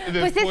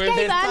es que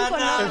ahí van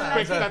con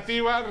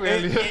expectativa,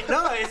 realidad.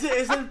 No,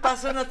 es el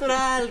paso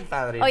natural,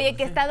 padre. Oye,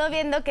 que he estado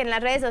viendo que en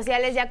las redes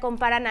sociales ya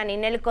comparan a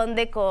Ninel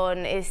Conde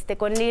con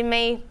Lin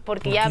May,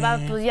 porque ya va,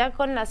 pues ya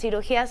con las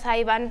cirugías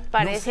ahí van,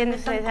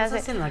 parecen.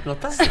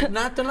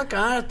 Nada, te la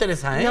cara,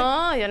 Teresa, ¿eh?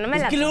 No, yo no me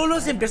la... Es que luego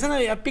los empiezan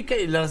a picar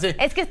y lo hace.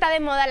 Es que está de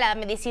moda la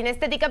medicina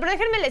estética, pero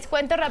déjenme les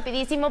cuento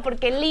rapidísimo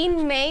porque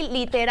Lin May,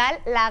 literal,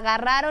 la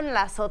agarraron,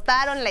 la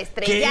azotaron, la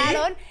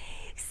estrellaron.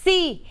 ¿Qué?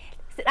 Sí.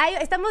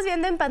 Estamos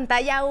viendo en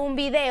pantalla un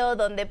video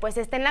donde pues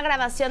está en la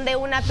grabación de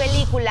una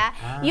película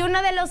y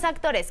uno de los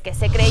actores que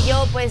se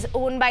creyó pues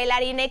un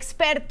bailarín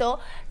experto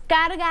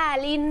carga a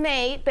Lin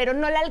May, pero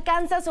no la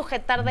alcanza a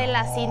sujetar de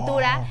la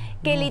cintura,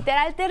 que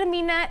literal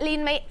termina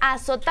Lin May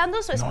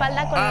azotando su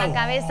espalda con la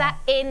cabeza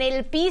en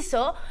el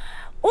piso.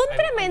 Un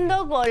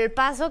tremendo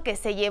golpazo que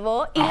se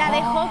llevó y la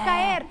dejó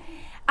caer.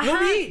 Lo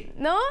vi.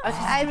 ¿No?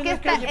 Es que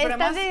está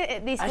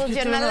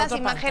disfuncional las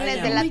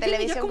imágenes de la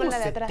televisión con la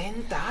de atrás.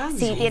 70 años.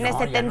 Sí, tiene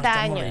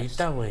 70 años.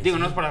 Digo,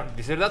 no es para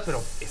decir verdad,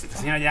 pero esta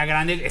señora ya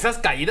grande, esas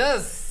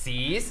caídas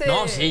sí se...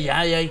 No, sí, ya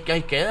ahí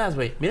quedas,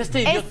 güey. Mira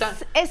este idiota.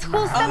 Es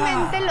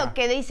justamente lo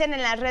que dicen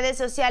en las redes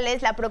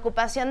sociales, la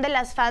preocupación de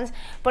las fans,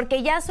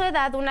 porque ya a su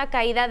edad una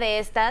caída de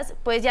estas,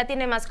 pues ya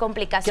tiene más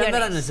complicaciones. ¿Qué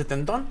andarán en el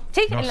 70?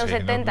 Sí, en los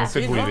 70. No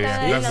tengo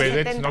idea. Las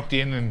vedettes no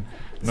tienen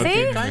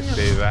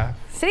de edad.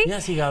 Sí.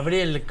 Mira si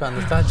Gabriel, cuando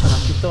estaba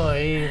chamaquito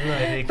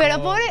ahí.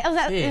 Pero pobre, o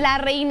sea, la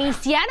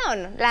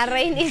reiniciaron a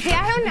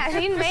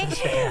Lin May.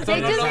 De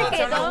hecho,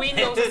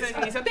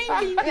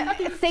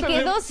 se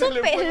quedó su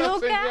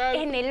peluca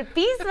en el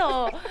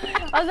piso.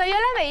 O sea, yo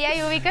la veía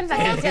y ubican esa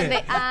canción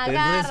de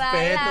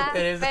agárrala,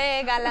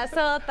 pégala,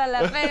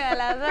 sótala,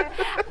 pégala.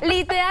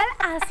 Literal,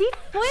 así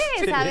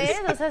fue, ¿sabes?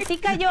 O sea, sí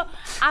cayó.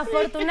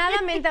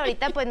 Afortunadamente,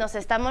 ahorita pues nos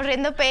estamos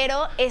riendo,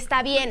 pero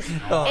está bien.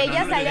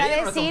 Ella salió a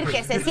decir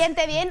que se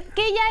siente bien,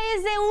 que ella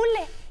es de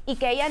hule y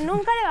que a ella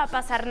nunca le va a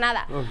pasar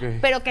nada.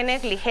 Pero qué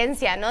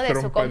negligencia, ¿no? De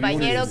su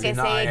compañero que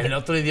se... El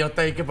otro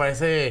idiota ahí que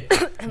parece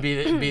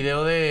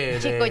video de...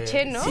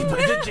 Chicoche, ¿no? Sí,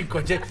 parece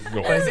Chicoche.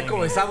 Parece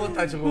como de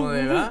sabotaje, como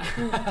de, ¿verdad?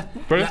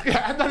 Pero es que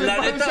ándale,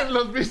 parecen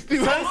los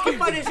vestidos. ¿Sabes qué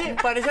parece?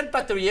 Parece el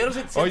patrullero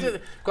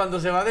cuando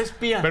se va de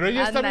espía. Pero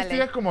ella está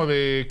vestida como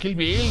de Kill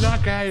Bill, ¿no?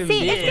 Acá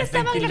sí, es que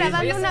estaban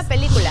grabando una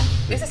película.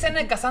 Esa escena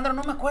de Cassandra,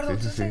 no me acuerdo.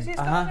 Sí,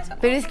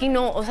 pero es que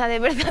no, o sea, de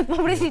verdad,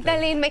 pobrecita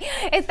Lin May.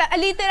 Está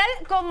literal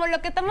como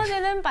lo que estamos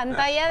viendo en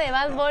pantalla de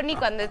Bad Bunny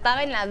cuando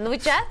estaba en las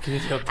luchas.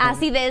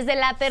 Así desde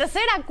la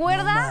tercera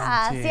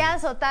cuerda, así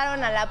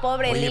azotaron a la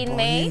pobre Lin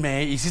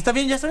May. ¿Y si está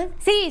bien? ¿Ya está bien?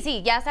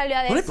 Sí, ya salió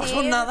a decir. ¿No le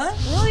pasó nada?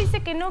 No,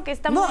 dice que no, que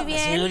está muy bien.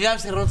 Si el Gab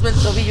se rompe el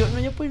tobillo,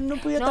 no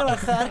podía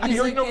trabajar. Y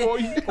hoy no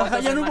voy.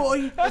 Ya no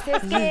voy. Pues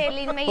es que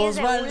Lin May es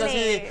de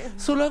hule.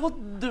 Solo hago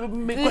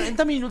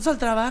 40 minutos al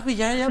trabajo y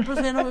ya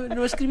pues ya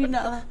no escribí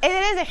nada.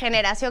 Eres de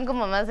generación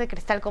como más de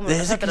cristal como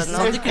nosotros,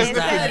 ¿no?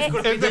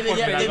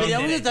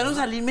 Deberíamos estarnos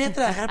a Lin May a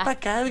trabajar para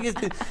acá,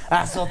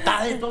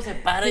 azotada y todo se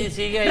para y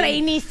sigue ahí.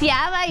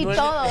 Reiniciada y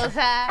todo, o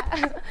sea.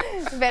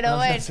 Pero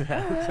bueno.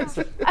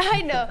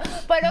 Ay, no.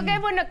 Pero qué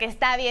bueno que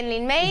está bien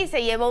Lin May.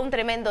 Se llevó un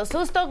tremendo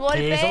susto,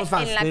 golpe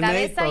en la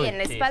cabeza y en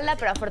la espalda,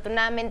 pero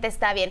afortunadamente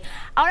está bien.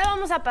 Ahora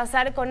vamos a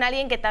pasar con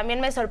alguien que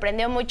también me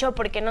sorprendió mucho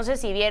porque no sé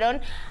si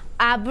vieron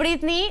a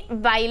Britney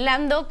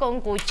bailando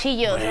con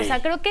cuchillos. O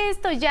sea, creo que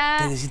esto ya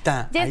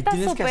está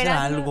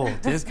superando.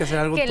 Tienes que hacer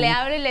algo. Que le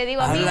hable y le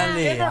digo, qué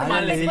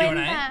normal,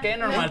 señora, qué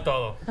normal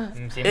todo.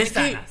 Es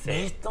que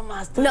esto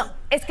más. No,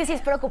 es que sí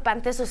es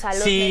preocupante su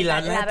salud. Sí, la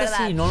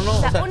verdad. Sí, no.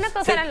 O sea, una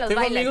cosa eran los tengo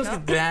bailes, amigos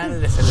 ¿no?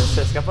 que se les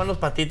escapan los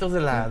patitos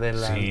de la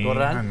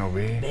corral. No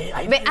ve.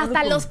 Ve,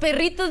 hasta los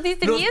perritos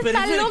dicen, y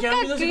está loca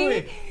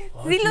aquí.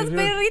 Sí, los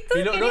perritos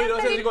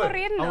querían salir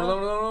corriendo.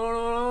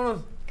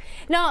 Vámonos.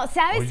 No,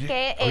 ¿sabes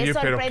qué?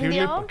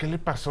 Sorprendió. ¿Qué le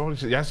pasó?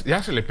 Ya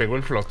se le pegó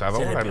el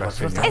flotador a la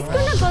señora. Es que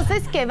una cosa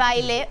es que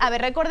baile. A ver,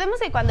 recordemos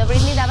que cuando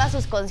Britney daba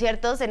sus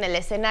conciertos en el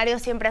escenario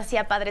siempre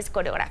hacía padres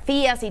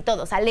coreografías y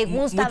todo. O sea, le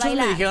gusta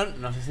bailar. Me dijeron,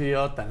 no sé si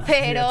idiota, ¿no?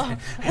 Pero...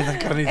 en la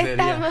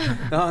carnicería.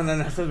 No,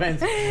 esto es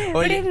menso.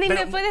 Britney,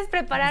 ¿me puedes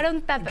preparar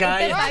un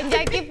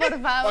teppanyaki,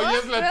 por favor? Oye,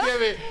 es la tía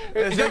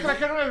de... Ya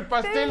trajeron el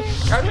pastel.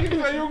 Alguien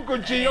trae un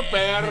cuchillo,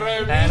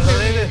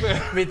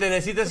 Mi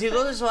Teresita, si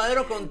dos de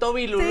suadero con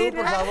Toby y Lulú,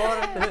 por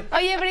favor.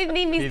 Oye,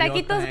 Britney, mis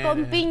taquitos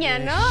con piña,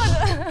 ¿no?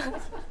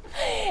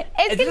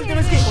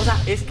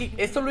 Es que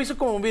esto lo hizo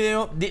como un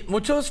video.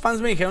 Muchos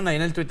fans me dijeron ahí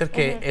en el Twitter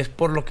que es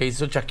por lo que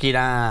hizo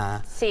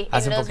Shakira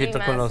hace poquito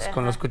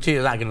con los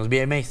cuchillos, que nos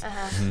VMAs.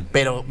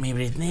 Pero mi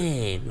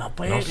Britney no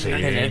puede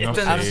tener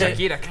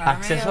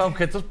acceso a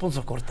objetos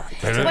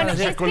punzocortantes. Bueno,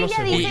 es que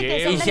ella dice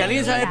que son y si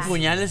alguien sabe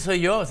puñales soy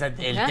yo. O sea,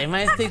 el tema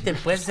te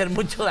puede hacer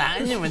mucho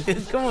daño, ¿me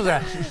entiendes? Como, o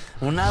sea,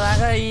 una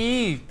daga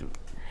ahí...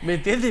 ¿Me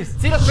entiendes?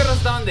 Sí, los perros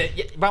estaban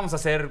vamos a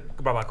hacer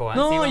barbacoa.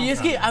 No, y es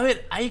que, a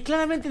ver, ahí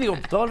claramente digo,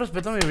 todo el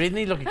respeto a mi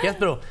Britney y lo que quieras,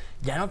 pero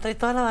ya no trae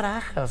toda la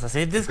baraja. O sea,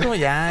 sientes como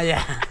ya.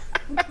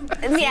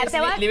 Mira,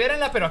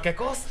 libérenla, pero ¿a qué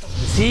costo?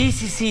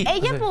 Sí.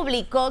 Ella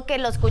publicó que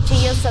los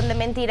cuchillos son de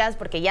mentiras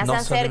porque ya se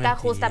acerca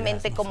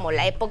justamente como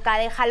la época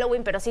de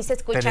Halloween, pero sí se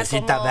escucha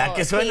Teresita, como... ¿verdad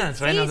que suenan?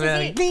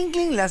 Suenan. Cling,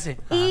 cling, le hace.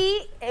 Y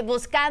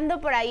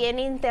buscando por ahí en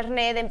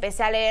internet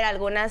empecé a leer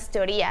algunas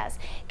teorías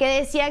que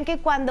decían que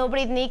cuando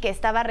Britney, que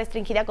estaba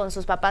restringida con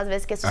sus papás,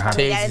 ves que sus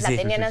familiares la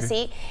tenían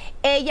así,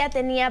 ella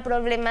tenía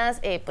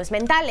problemas pues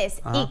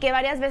mentales y que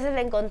varias veces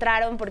la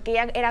encontraron porque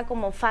ella era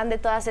como fan de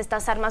todas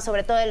estas armas,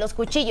 sobre todo de los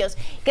cuchillos,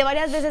 que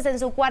varias veces en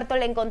su cuarto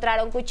le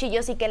encontraron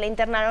cuchillos y que la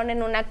internaron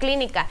en una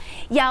clínica.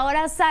 Y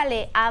ahora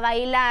sale a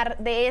bailar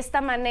de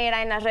esta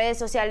manera en las redes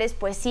sociales,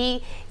 pues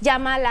sí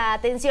llama la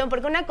atención,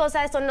 porque una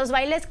cosa son los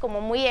bailes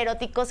como muy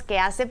eróticos que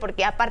hace,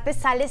 porque aparte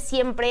sale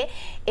siempre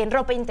en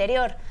ropa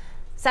interior.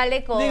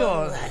 Sale con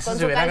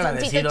su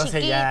calzoncito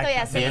chiquito y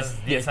así.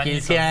 10,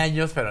 15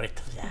 años, pero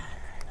ahorita ya...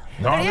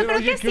 No, pero yo creo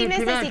oye, que sí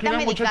necesita que una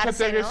muchacha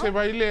te haga medicarse, ¿no? ese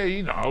baile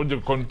ahí, no,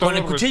 yo, con todo ¿Con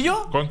el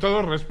cuchillo? Con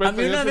todo respeto. A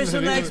mí una vez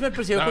una ex me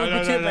persiguió con un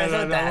cuchillo y te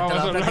lo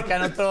voy a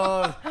platicar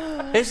otro.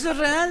 Eso es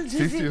real,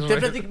 sí. Te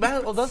platico,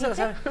 o dos se lo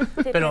saben.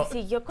 Pero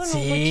persiguió con un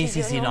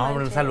cuchillo. Sí, no,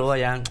 hombre, un saludo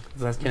allá.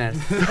 ¿Sabes quién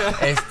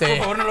es? Por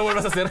favor, no lo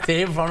vuelvas a hacer.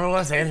 Sí, por favor, no lo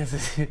vuelvas a hacer.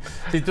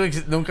 Si tú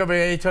nunca me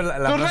había dicho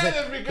la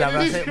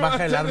frase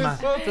baja el arma.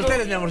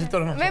 Ustedes, mi amorcito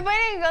hermoso. Me pueden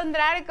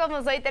encontrar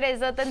como soy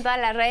Teresota en todas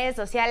las redes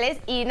sociales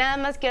y nada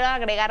más quiero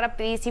agregar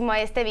rapidísimo a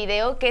este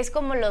video que es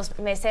como los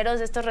meseros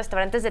de estos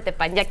restaurantes de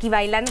Tepanyaki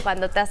bailan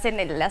cuando te hacen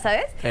 ¿la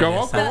sabes?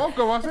 ¿Cómo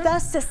hacen?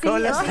 Entonces, sí, ¿no?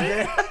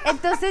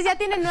 Entonces ya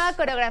tienen nueva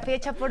coreografía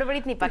hecha por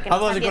Britney para que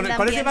nos atiendan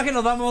con bien. esa imagen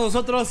nos vamos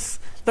nosotros.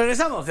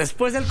 Regresamos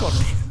después del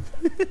corte.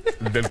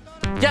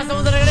 Ya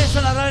estamos de regreso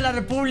en la radio de la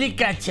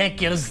República.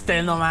 Cheque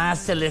usted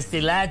nomás el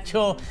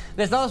estilacho.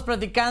 Le estamos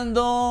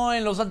platicando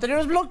en los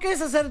anteriores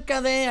bloques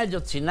acerca de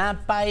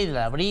Ayotzinapa y de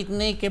la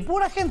Britney, que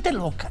pura gente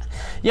loca.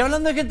 Y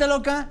hablando de gente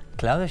loca,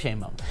 Claudia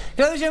Sheinbaum.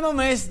 Claudia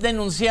Sheinbaum es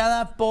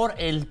denunciada por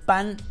el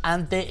PAN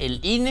ante el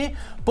INE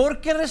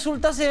porque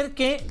resulta ser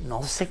que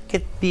no sé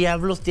qué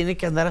diablos tiene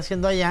que andar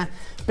haciendo allá,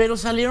 pero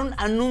salieron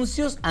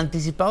anuncios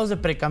anticipados de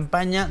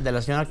precampaña de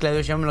la señora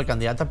Claudia Sheinbaum, la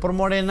candidata por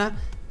Morena,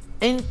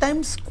 en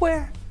Times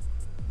Square.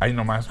 Ahí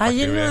nomás.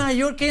 Ahí en Nueva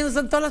York, ahí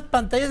están todas las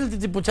pantallas del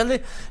titipuchal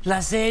de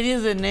las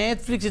series de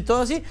Netflix y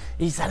todo así.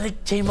 Y sale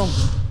Sheinbaum.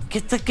 ¿Qué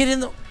está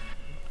queriendo?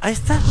 Ahí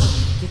está.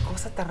 Qué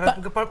cosa tan rara.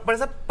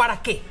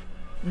 ¿Para qué?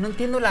 No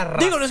entiendo la razón.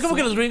 Digo, no es como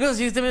que los gringos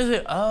así medio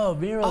de,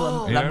 mira,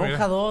 la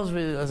monja 2.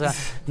 O sea,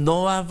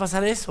 no va a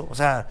pasar eso. O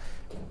sea,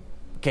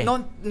 ¿qué?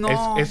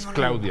 No. Es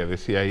Claudia,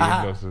 decía ahí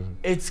en los...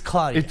 It's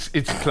Claudia. It's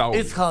Claudia.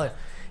 It's Claudia.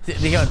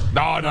 Dijeron,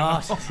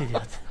 no.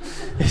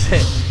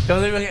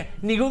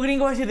 Ningún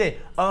gringo va a decir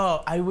de,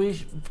 I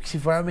wish si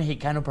fuera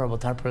mexicano para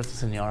votar por esta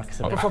señora. Que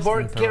se por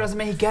favor, quiero ser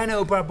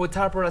mexicano para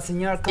votar por la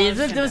señora. Y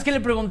entonces el tema es que le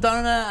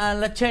preguntaron a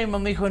la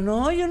Sheinbaum, me dijo,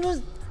 no, yo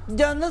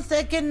no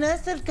sé quién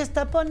es el que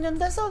está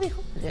poniendo eso,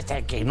 dijo.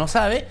 Que no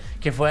sabe,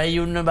 que fue ahí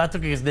un vato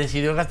que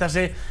decidió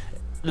gastarse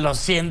los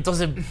cientos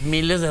de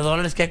miles de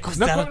dólares que ha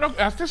costado. No,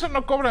 hasta eso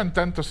no cobran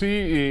tanto, sí.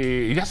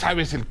 Y ya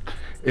sabes,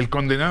 el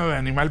condenado de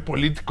animal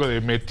político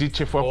de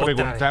Metiche fue a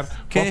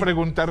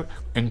preguntar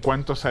en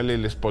cuánto sale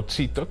el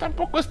spotcito.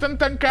 Tampoco están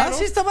tan caros.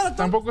 Sí, está barato.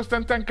 Tampoco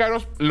están tan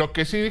caros. Lo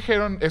que sí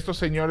dijeron estos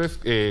señores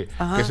que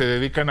se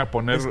dedican a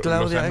poner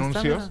los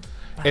anuncios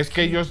es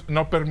que ellos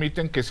no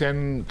permiten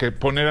que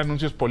poner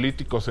anuncios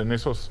políticos en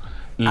esos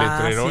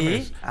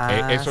letrerones.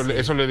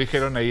 Eso le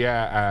dijeron ahí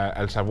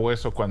al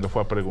sabueso cuando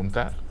fue a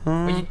preguntar.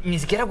 Oye, ni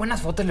siquiera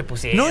buenas fotos le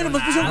pusieron. No,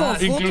 nomás pusieron como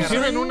fotos.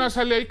 Inclusive en una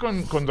sale ahí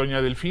con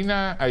doña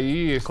Delfina,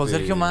 ahí... Con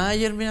Sergio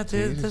Mayer, mira,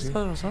 tienes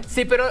toda la razón.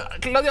 Sí, pero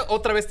Claudia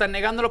otra vez está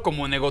negándolo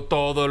como negó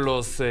todos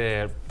los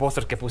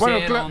pósters que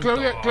pusieron.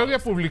 Bueno, Claudia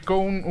publicó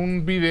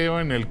un video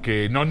en el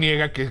que no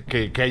niega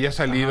que haya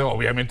salido.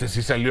 Obviamente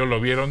sí salió,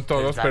 lo vieron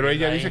todos, pero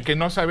ella dice que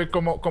no sabe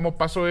cómo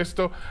pasó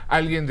esto.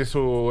 Alguien de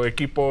su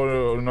equipo,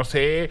 no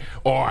sé,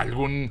 o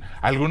algún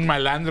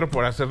malandro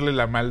por hacerle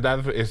la maldad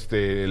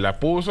la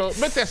puso.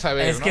 Vete a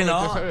saber. Es que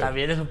no,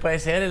 también eso puede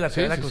ser en la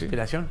teoría de la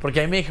conspiración. Porque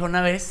a mí me dijo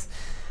una vez,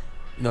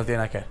 no tiene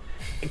nada que ver,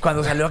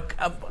 cuando salió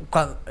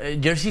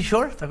Jersey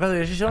Shore, ¿te acuerdas de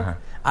Jersey Shore?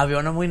 Había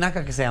una muy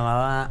naca que se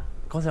llamaba,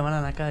 ¿cómo se llama la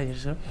naca de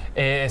Jersey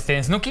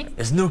Shore? Snooki.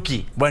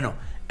 Snooki, bueno,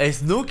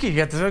 Snooki,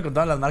 ya te estoy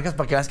contando las marcas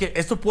para que veas que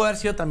esto puede haber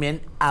sido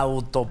también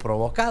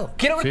autoprovocado.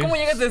 Quiero ver cómo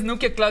llegas de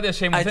Snooki a Claudia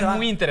Sheinbaum, estoy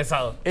muy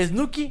interesado.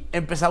 Snooki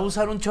empezaba a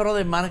usar un chorro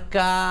de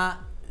marca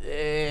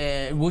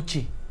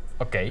Gucci.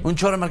 Ok. Un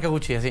chorro de marca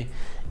Gucci, así.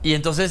 Y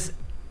entonces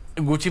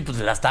Gucci pues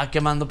la estaba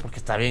quemando porque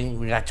está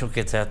bien gacho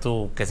que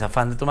sea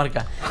fan de tu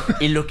marca.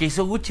 Y lo que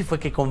hizo Gucci fue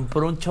que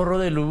compró un chorro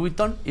de Louis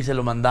Vuitton y se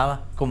lo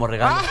mandaba como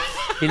regalo.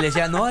 Y le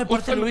decía, no, de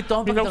parte de Louis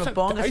Vuitton para que te lo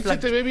pongas. Ahí se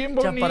te ve bien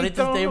bonito.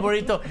 Chaparrito, se te ve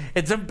bonito.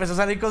 Entonces empezó a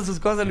salir con sus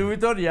cosas de Louis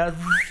Vuitton y ya...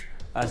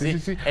 Así.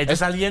 Sí.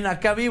 Entonces alguien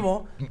acá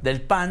vivo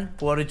del PAN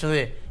pudo haber dicho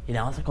de, y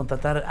la vamos a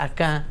contratar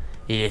acá.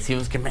 Y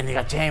decimos que me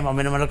diga, che, más o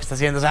menos lo que está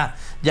haciendo. O sea,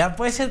 ya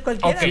puede ser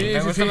cualquiera.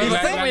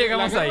 ¿Cómo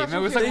llegamos ahí? Me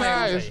gusta cómo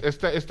llegamos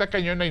ahí. Está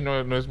cañona y no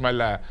es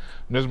mala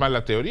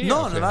teoría.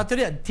 No es mala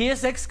teoría.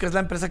 TSX, que es la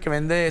empresa que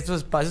vende estos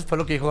espacios, fue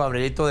lo que dijo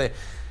Gabrielito de,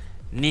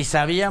 ni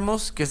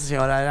sabíamos que esta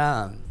señora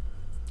era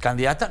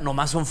candidata,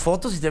 nomás son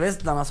fotos, si te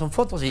ves, nada más son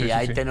fotos. Y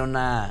ahí tiene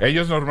una...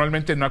 Ellos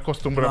normalmente no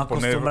acostumbran a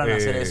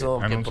hacer eso,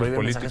 que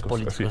prohíben mensajes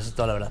políticos, eso es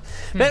toda la verdad.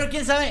 Pero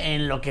quién sabe,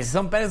 en lo que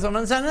son peras o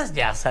manzanas,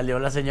 ya salió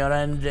la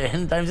señora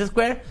en Times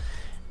Square.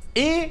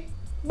 Y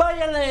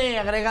váyanle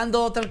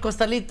agregando otro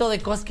costalito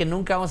de cosas que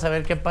nunca vamos a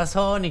ver qué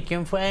pasó, ni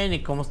quién fue,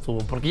 ni cómo estuvo.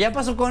 Porque ya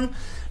pasó con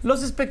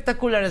los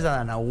espectaculares de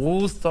Adán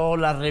Augusto,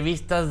 las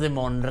revistas de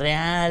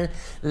Monreal,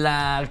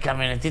 la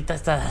camionetita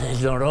esta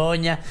de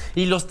Noroña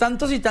y los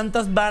tantos y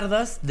tantas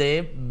bardas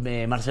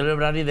de Marcelo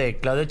Ebrard y de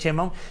Claudia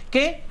Sheinbaum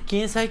que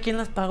quién sabe quién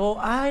las pagó.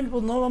 Ay,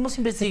 pues no, vamos a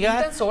investigar. Se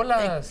pintan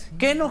solas.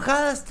 Qué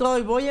enojada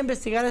estoy. Voy a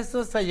investigar esto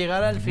hasta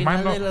llegar al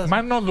final de las...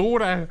 Mano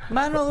dura.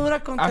 Mano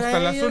dura contra hasta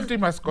ellos. Las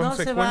últimas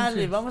consecuencias. No se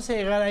vale, vamos a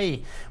llegar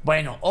ahí.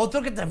 Bueno,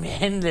 otro que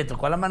también le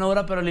tocó a la mano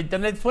dura, pero el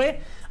internet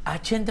fue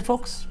a Chente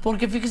Fox.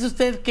 Porque fíjese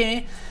usted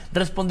que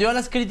respondió a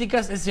las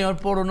críticas el señor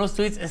por unos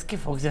tweets. Es que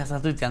Fox ya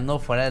está tuiteando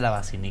fuera de la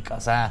basílica.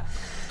 O sea,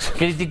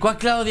 criticó a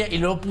Claudia y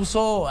luego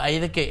puso ahí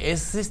de que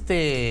es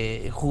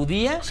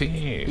judía. Sí.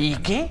 ¿Y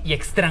qué? Y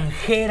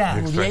extranjera.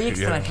 Judía y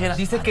extranjera.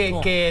 Dice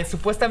que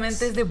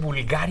supuestamente es de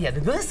Bulgaria.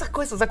 ¿De dónde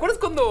sacó eso? ¿Se acuerdas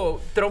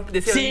cuando Trump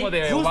decía lo mismo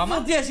de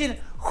Obama?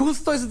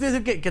 Justo eso te iba a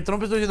decir que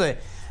Trump estuvo diciendo de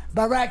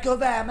Barack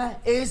Obama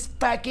is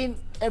fucking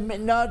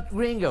not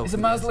gringo. Es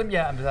Muslim,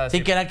 ya.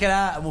 Sí, que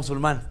era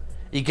musulmán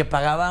y que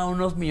pagaba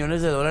unos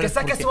millones de dólares. Que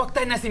saque su acta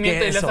de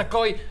nacimiento y le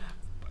sacó y...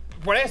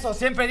 Por eso,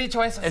 siempre he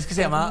dicho eso. Es que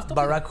se llamaba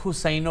Barack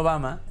Hussein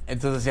Obama.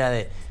 Entonces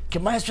decía que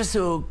muestre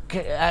su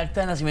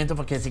acta de nacimiento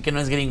porque decía que no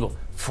es gringo.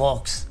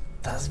 Fox,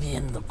 estás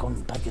viendo,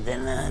 compa, que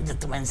te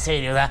toma en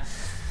serio, ¿verdad?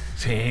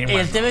 Sí,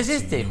 el tema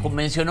es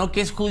mencionó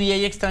que es judía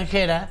y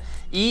extranjera.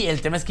 Y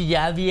el tema es que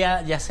ya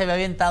se había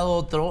aventado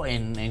otro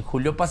en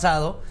julio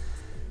pasado.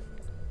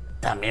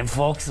 También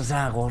Fox, o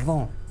sea,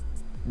 gordo.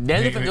 Ya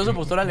él defendió su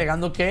postura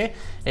alegando que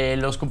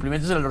los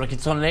cumplimientos de los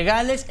requisitos son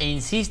legales e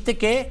insiste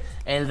que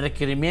el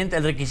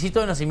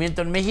requisito de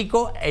nacimiento en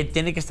México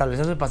tiene que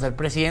establecerse para ser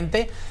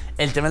presidente.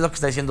 El tema es lo que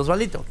está diciendo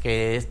Osvaldito,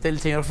 que el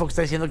señor Fox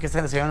está diciendo que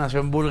esta señora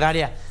nació en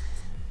Bulgaria.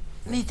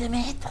 Ni te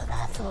metas,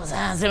 vato. O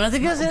sea, se me hace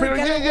que hacer. Pero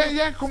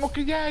ya, como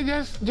que ya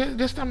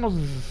estamos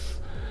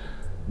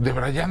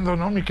debrayando,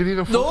 ¿no, mi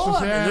querido Fox? No, o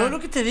sea, yo lo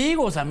que te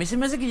digo, o sea, a mí se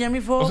me hace que ya mi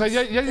Fox... O sea,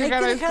 ya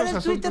llegar a estos el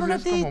asuntos ya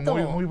es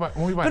como muy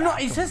barato. Pero no,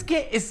 y ¿sabes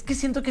qué? Es que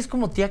siento que es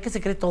como tía que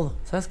se cree todo,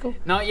 ¿sabes cómo?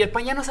 No, y el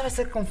pan ya no sabe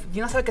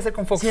qué hacer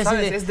con Fox, sí,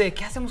 ¿sabes? Es de,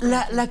 ¿qué hacemos con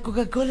la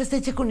Coca-Cola está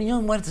hecha con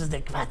niños muertos. Es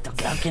de, vato,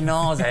 claro que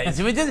no, o sea,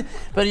 ¿sí me entiendes?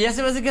 Pero ya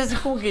se me hace que así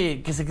como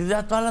que se cree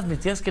todas las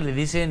mentiras que le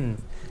dicen...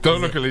 Todo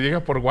lo que le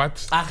llega por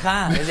WhatsApp.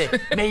 Ajá, es de,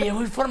 me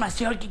llevó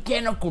información que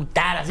quieren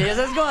ocultar, así,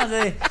 ¿sabes cómo?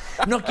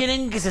 No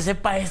quieren que se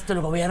sepa esto,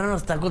 el gobierno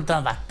nos está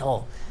contrabando.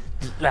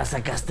 La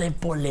sacaste de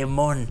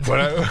Polemón.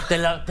 Te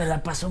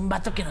la pasó un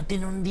vato que no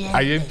tiene un diente.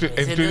 Ahí en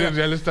Twitter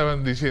ya le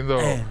estaban diciendo,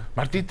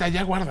 Martita,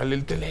 ya guárdale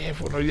el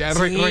teléfono, ya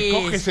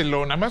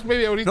recógeselo, nada más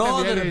media horita.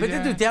 No, de repente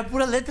tuitea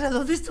puras letras, ¿lo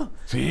has visto?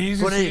 Sí.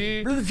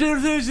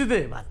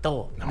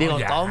 Vato. No, digo,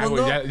 todo el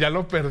mundo. Ya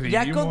lo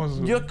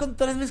perdimos. Yo con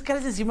 3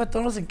 mezcales encima, a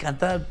todos nos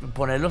encanta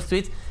poner los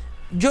tweets.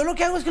 Yo lo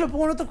que hago es que lo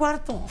pongo en otro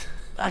cuarto.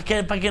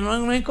 Para que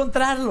no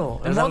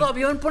encontrarlo. En modo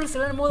avión,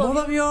 pónselo en modo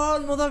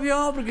avión,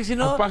 porque si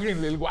no...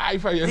 Apáguenle el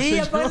wifi. Sí,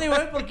 apáguenle el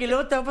wifi, porque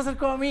luego te va a pasar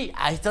como a mí.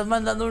 Ahí estás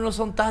mandando unos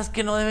sontas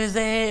que no debes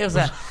de... O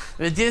sea,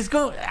 ¿me entiendes?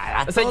 O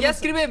sea, ya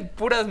escriben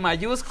puras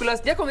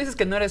mayúsculas. Ya cuando dices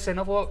que no eres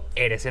xenófobo,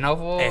 eres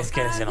xenófobo. Es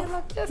que eres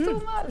xenófobo. Ya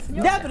estuvo mal,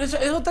 señor. Ya, pero eso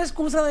es otra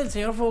excusa del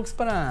señor Fox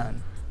para...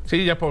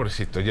 Sí, ya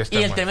pobrecito, ya está.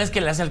 Y el tema es que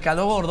le hace el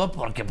caldo gordo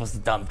porque pues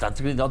está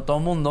todo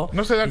el mundo.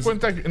 No se dan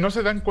cuenta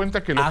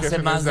que lo que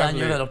hacen más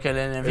daño de lo que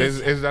le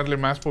beneficia. Es darle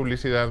más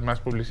publicidad.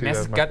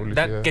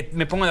 Que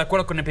me pongo de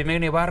acuerdo con el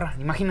Pigmenio Ibarra.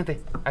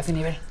 Imagínate, a ese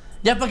nivel.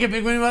 Ya para que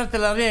Pigmenio Ibarra te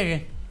la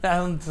riegue.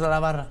 ¿Dónde está la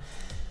barra?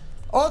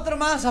 Otro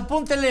más,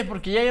 apúntele,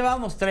 porque ya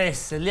llevamos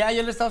 3. El día de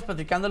ayer le estamos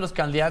platicando a los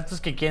candidatos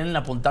que quieren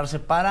apuntarse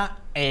para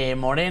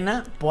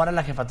Morena, para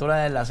la jefatura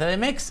de la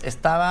CDMX.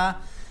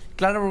 Estaba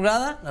Clara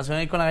Brugada, la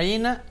señora con la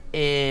gallina,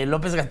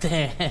 López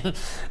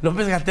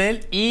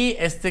Gatell y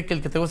que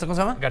el que te gusta, ¿cómo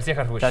se llama? García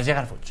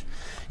Harfuch.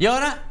 Y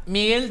ahora,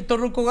 Miguel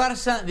Torruco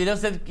Garza, dirá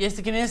usted, ¿y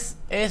quién es?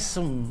 Es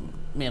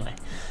un... Mire,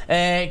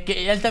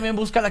 que él también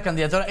busca la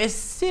candidatura.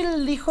 Es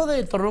el hijo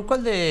de Torruco,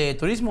 el de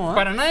turismo, ¿eh?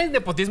 Para nada es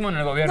nepotismo en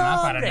el gobierno,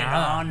 no, para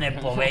nada. No,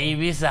 nepo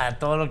babies, a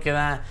todo lo que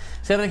da.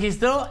 Se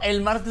registró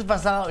el martes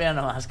pasado, ya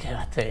nomás,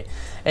 quédate,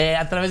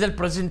 a través del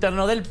proceso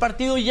interno del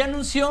partido y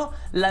anunció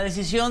la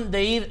decisión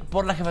de ir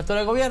por la jefatura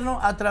de gobierno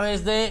a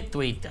través de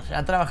Twitter.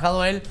 Ha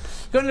trabajado él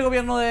con el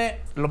gobierno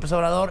de López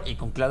Obrador y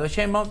con Claudia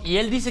Sheinbaum y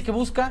él dice que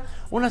busca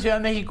una Ciudad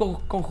de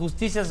México con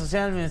justicia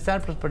social,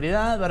 bienestar,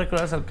 prosperidad, va a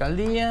recordar las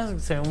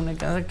alcaldías, se une,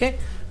 no sé qué.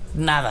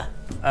 Nada.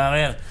 A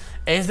ver,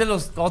 es de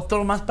los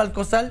otros más pa'l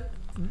costal.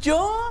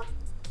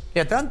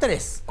 Ya te van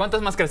 3.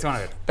 ¿Cuántas más crees que van a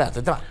ver?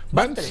 Espérate,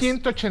 van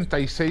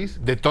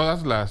 186 de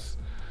todas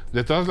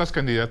las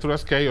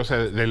candidaturas que hay, o sea,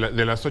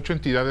 de las 8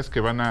 entidades que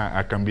van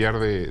a cambiar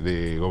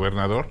de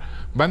gobernador,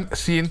 van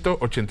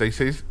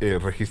 186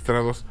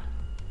 registrados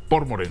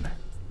por Morena.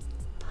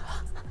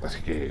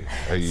 Así que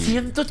hay...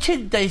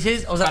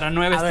 186, o sea, para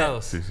 9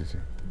 estados. Sí.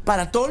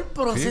 Para todo el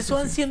proceso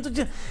van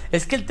 180.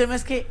 Es que el tema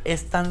es que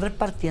están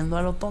repartiendo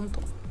a lo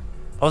tonto.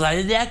 O sea,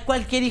 ya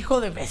cualquier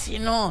hijo de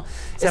vecino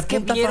se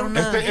apunta para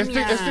una...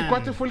 Este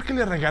cuate fue el que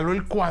le regaló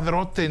el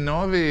cuadrote,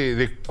 ¿no?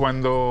 De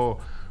cuando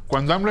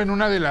AMLO en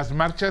una de las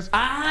marchas,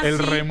 el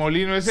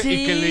remolino ese,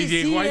 y que le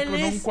llegó ahí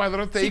con un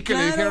cuadrote y que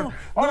le dijeron,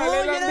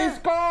 ¡órale,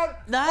 lambiscón!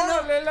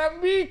 ¡Órale,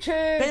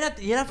 lambiche!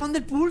 Espérate, y era fan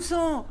del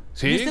Pulso.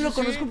 Sí, y lo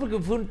conozco porque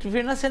fui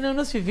a una cena de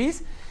unos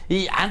fifís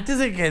y antes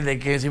de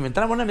que se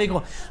inventara Mona me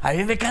dijo, a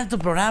mí me encanta tu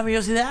programa y yo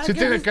así de... Sí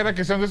tiene cara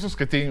que son de esos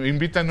que te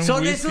invitan un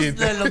son whisky. Son esos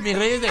de los mis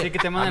reyes de... Sí, que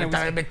te mandan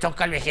también me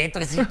choca el viejito,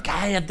 que sí,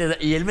 cállate.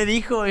 Y él me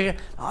dijo,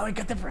 no, me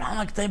encanta el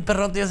programa, que está bien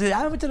perrote. Y yo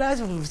así, muchas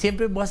gracias,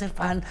 siempre voy a ser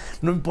fan,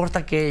 no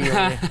importa qué.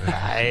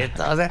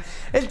 O sea,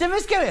 el tema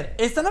es que, a ver,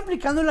 están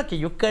aplicando la que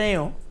yo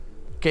creo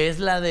que es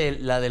la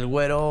del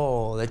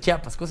güero de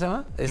Chiapas, ¿cómo se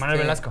llama? Manuel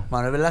Velasco.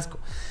 Manuel Velasco.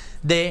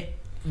 De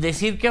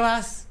decir que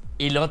vas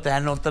y luego te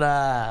dan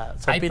otra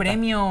sopita. Hay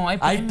premio.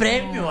 Hay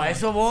premio, a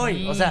eso voy.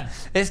 Sí. O sea,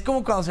 es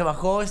como cuando se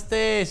bajó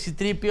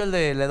Citripio, el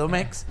de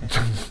Ledomex,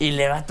 y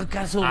le va a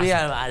tocar subir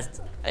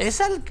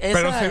esa.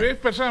 Pero se ve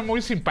persona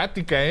muy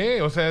simpática,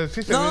 ¿eh? O sea,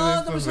 sí se ve.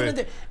 No,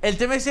 precisamente. El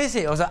tema es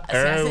ese. O sea, se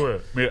hace. Güey,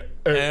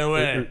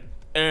 mira.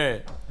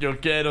 Yo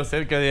quiero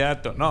ser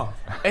candidato. No,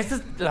 esta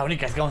es la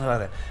única vez que vamos a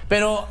hablar de.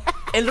 Pero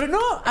no,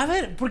 a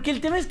ver, porque el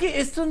tema es que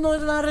esto no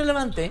es nada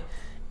relevante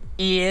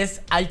y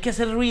hay que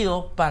hacer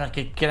ruido para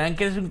que crean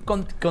que eres un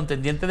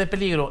contendiente de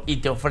peligro y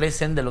te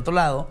ofrecen del otro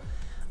lado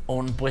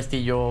un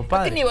puestillo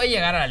padre. ¿Por qué ni voy a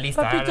llegar a la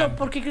lista? Papito, Alan?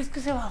 ¿por qué crees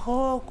que se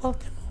bajó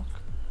Cuauhtémoc?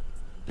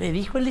 Le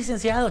dijo el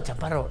licenciado,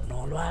 Chaparro,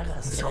 no lo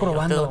hagas. Estás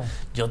jorobando.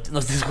 No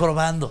estés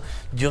jorobando.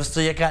 Yo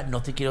estoy acá,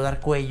 no te quiero dar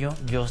cuello.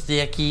 Yo estoy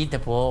aquí, te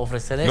puedo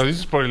ofrecer esto. ¿Lo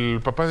dices por el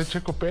papá de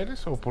Checo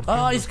Pérez o por qué?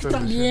 Ay, es que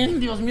también,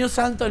 Dios mío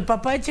santo, el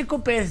papá de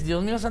Checo Pérez,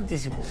 Dios mío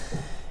santísimo.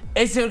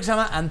 Ese señor que se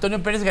llama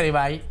Antonio Pérez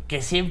Garibay,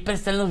 que siempre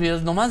está en los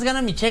videos, nomás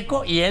gana mi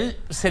Checo y él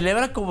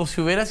celebra como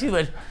si hubiera sido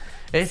él.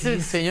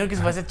 Ese señor que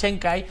se parece a Chen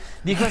Kai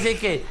dijo así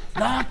que,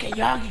 no,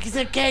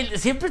 que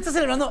siempre está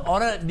celebrando.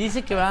 Ahora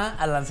dice que va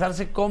a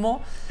lanzarse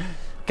como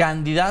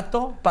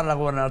candidato para la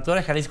gobernatura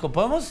de Jalisco.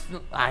 ¿Podemos?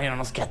 Ay, no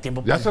nos queda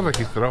tiempo. Ya se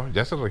registró.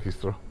 ¿Ya se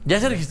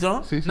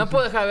registró? Sí, no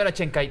puedo dejar de ver a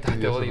Chen Kai,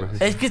 te odio.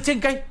 Es que es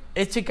Chen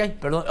Kai,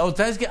 perdón. O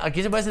sabes que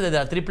aquí se parece desde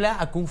la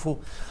AAA a Kung Fu.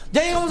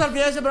 Ya llegamos al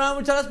final de este programa.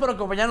 Muchas gracias por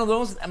acompañarnos.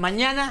 Nos vemos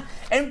mañana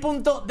en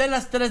punto de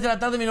las 3 de la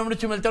tarde. Mi nombre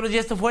es Chumel Torres y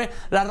esto fue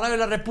la Radio de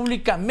la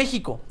República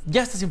México.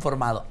 Ya estás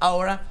informado.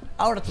 Ahora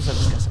tú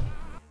sabes qué hacer.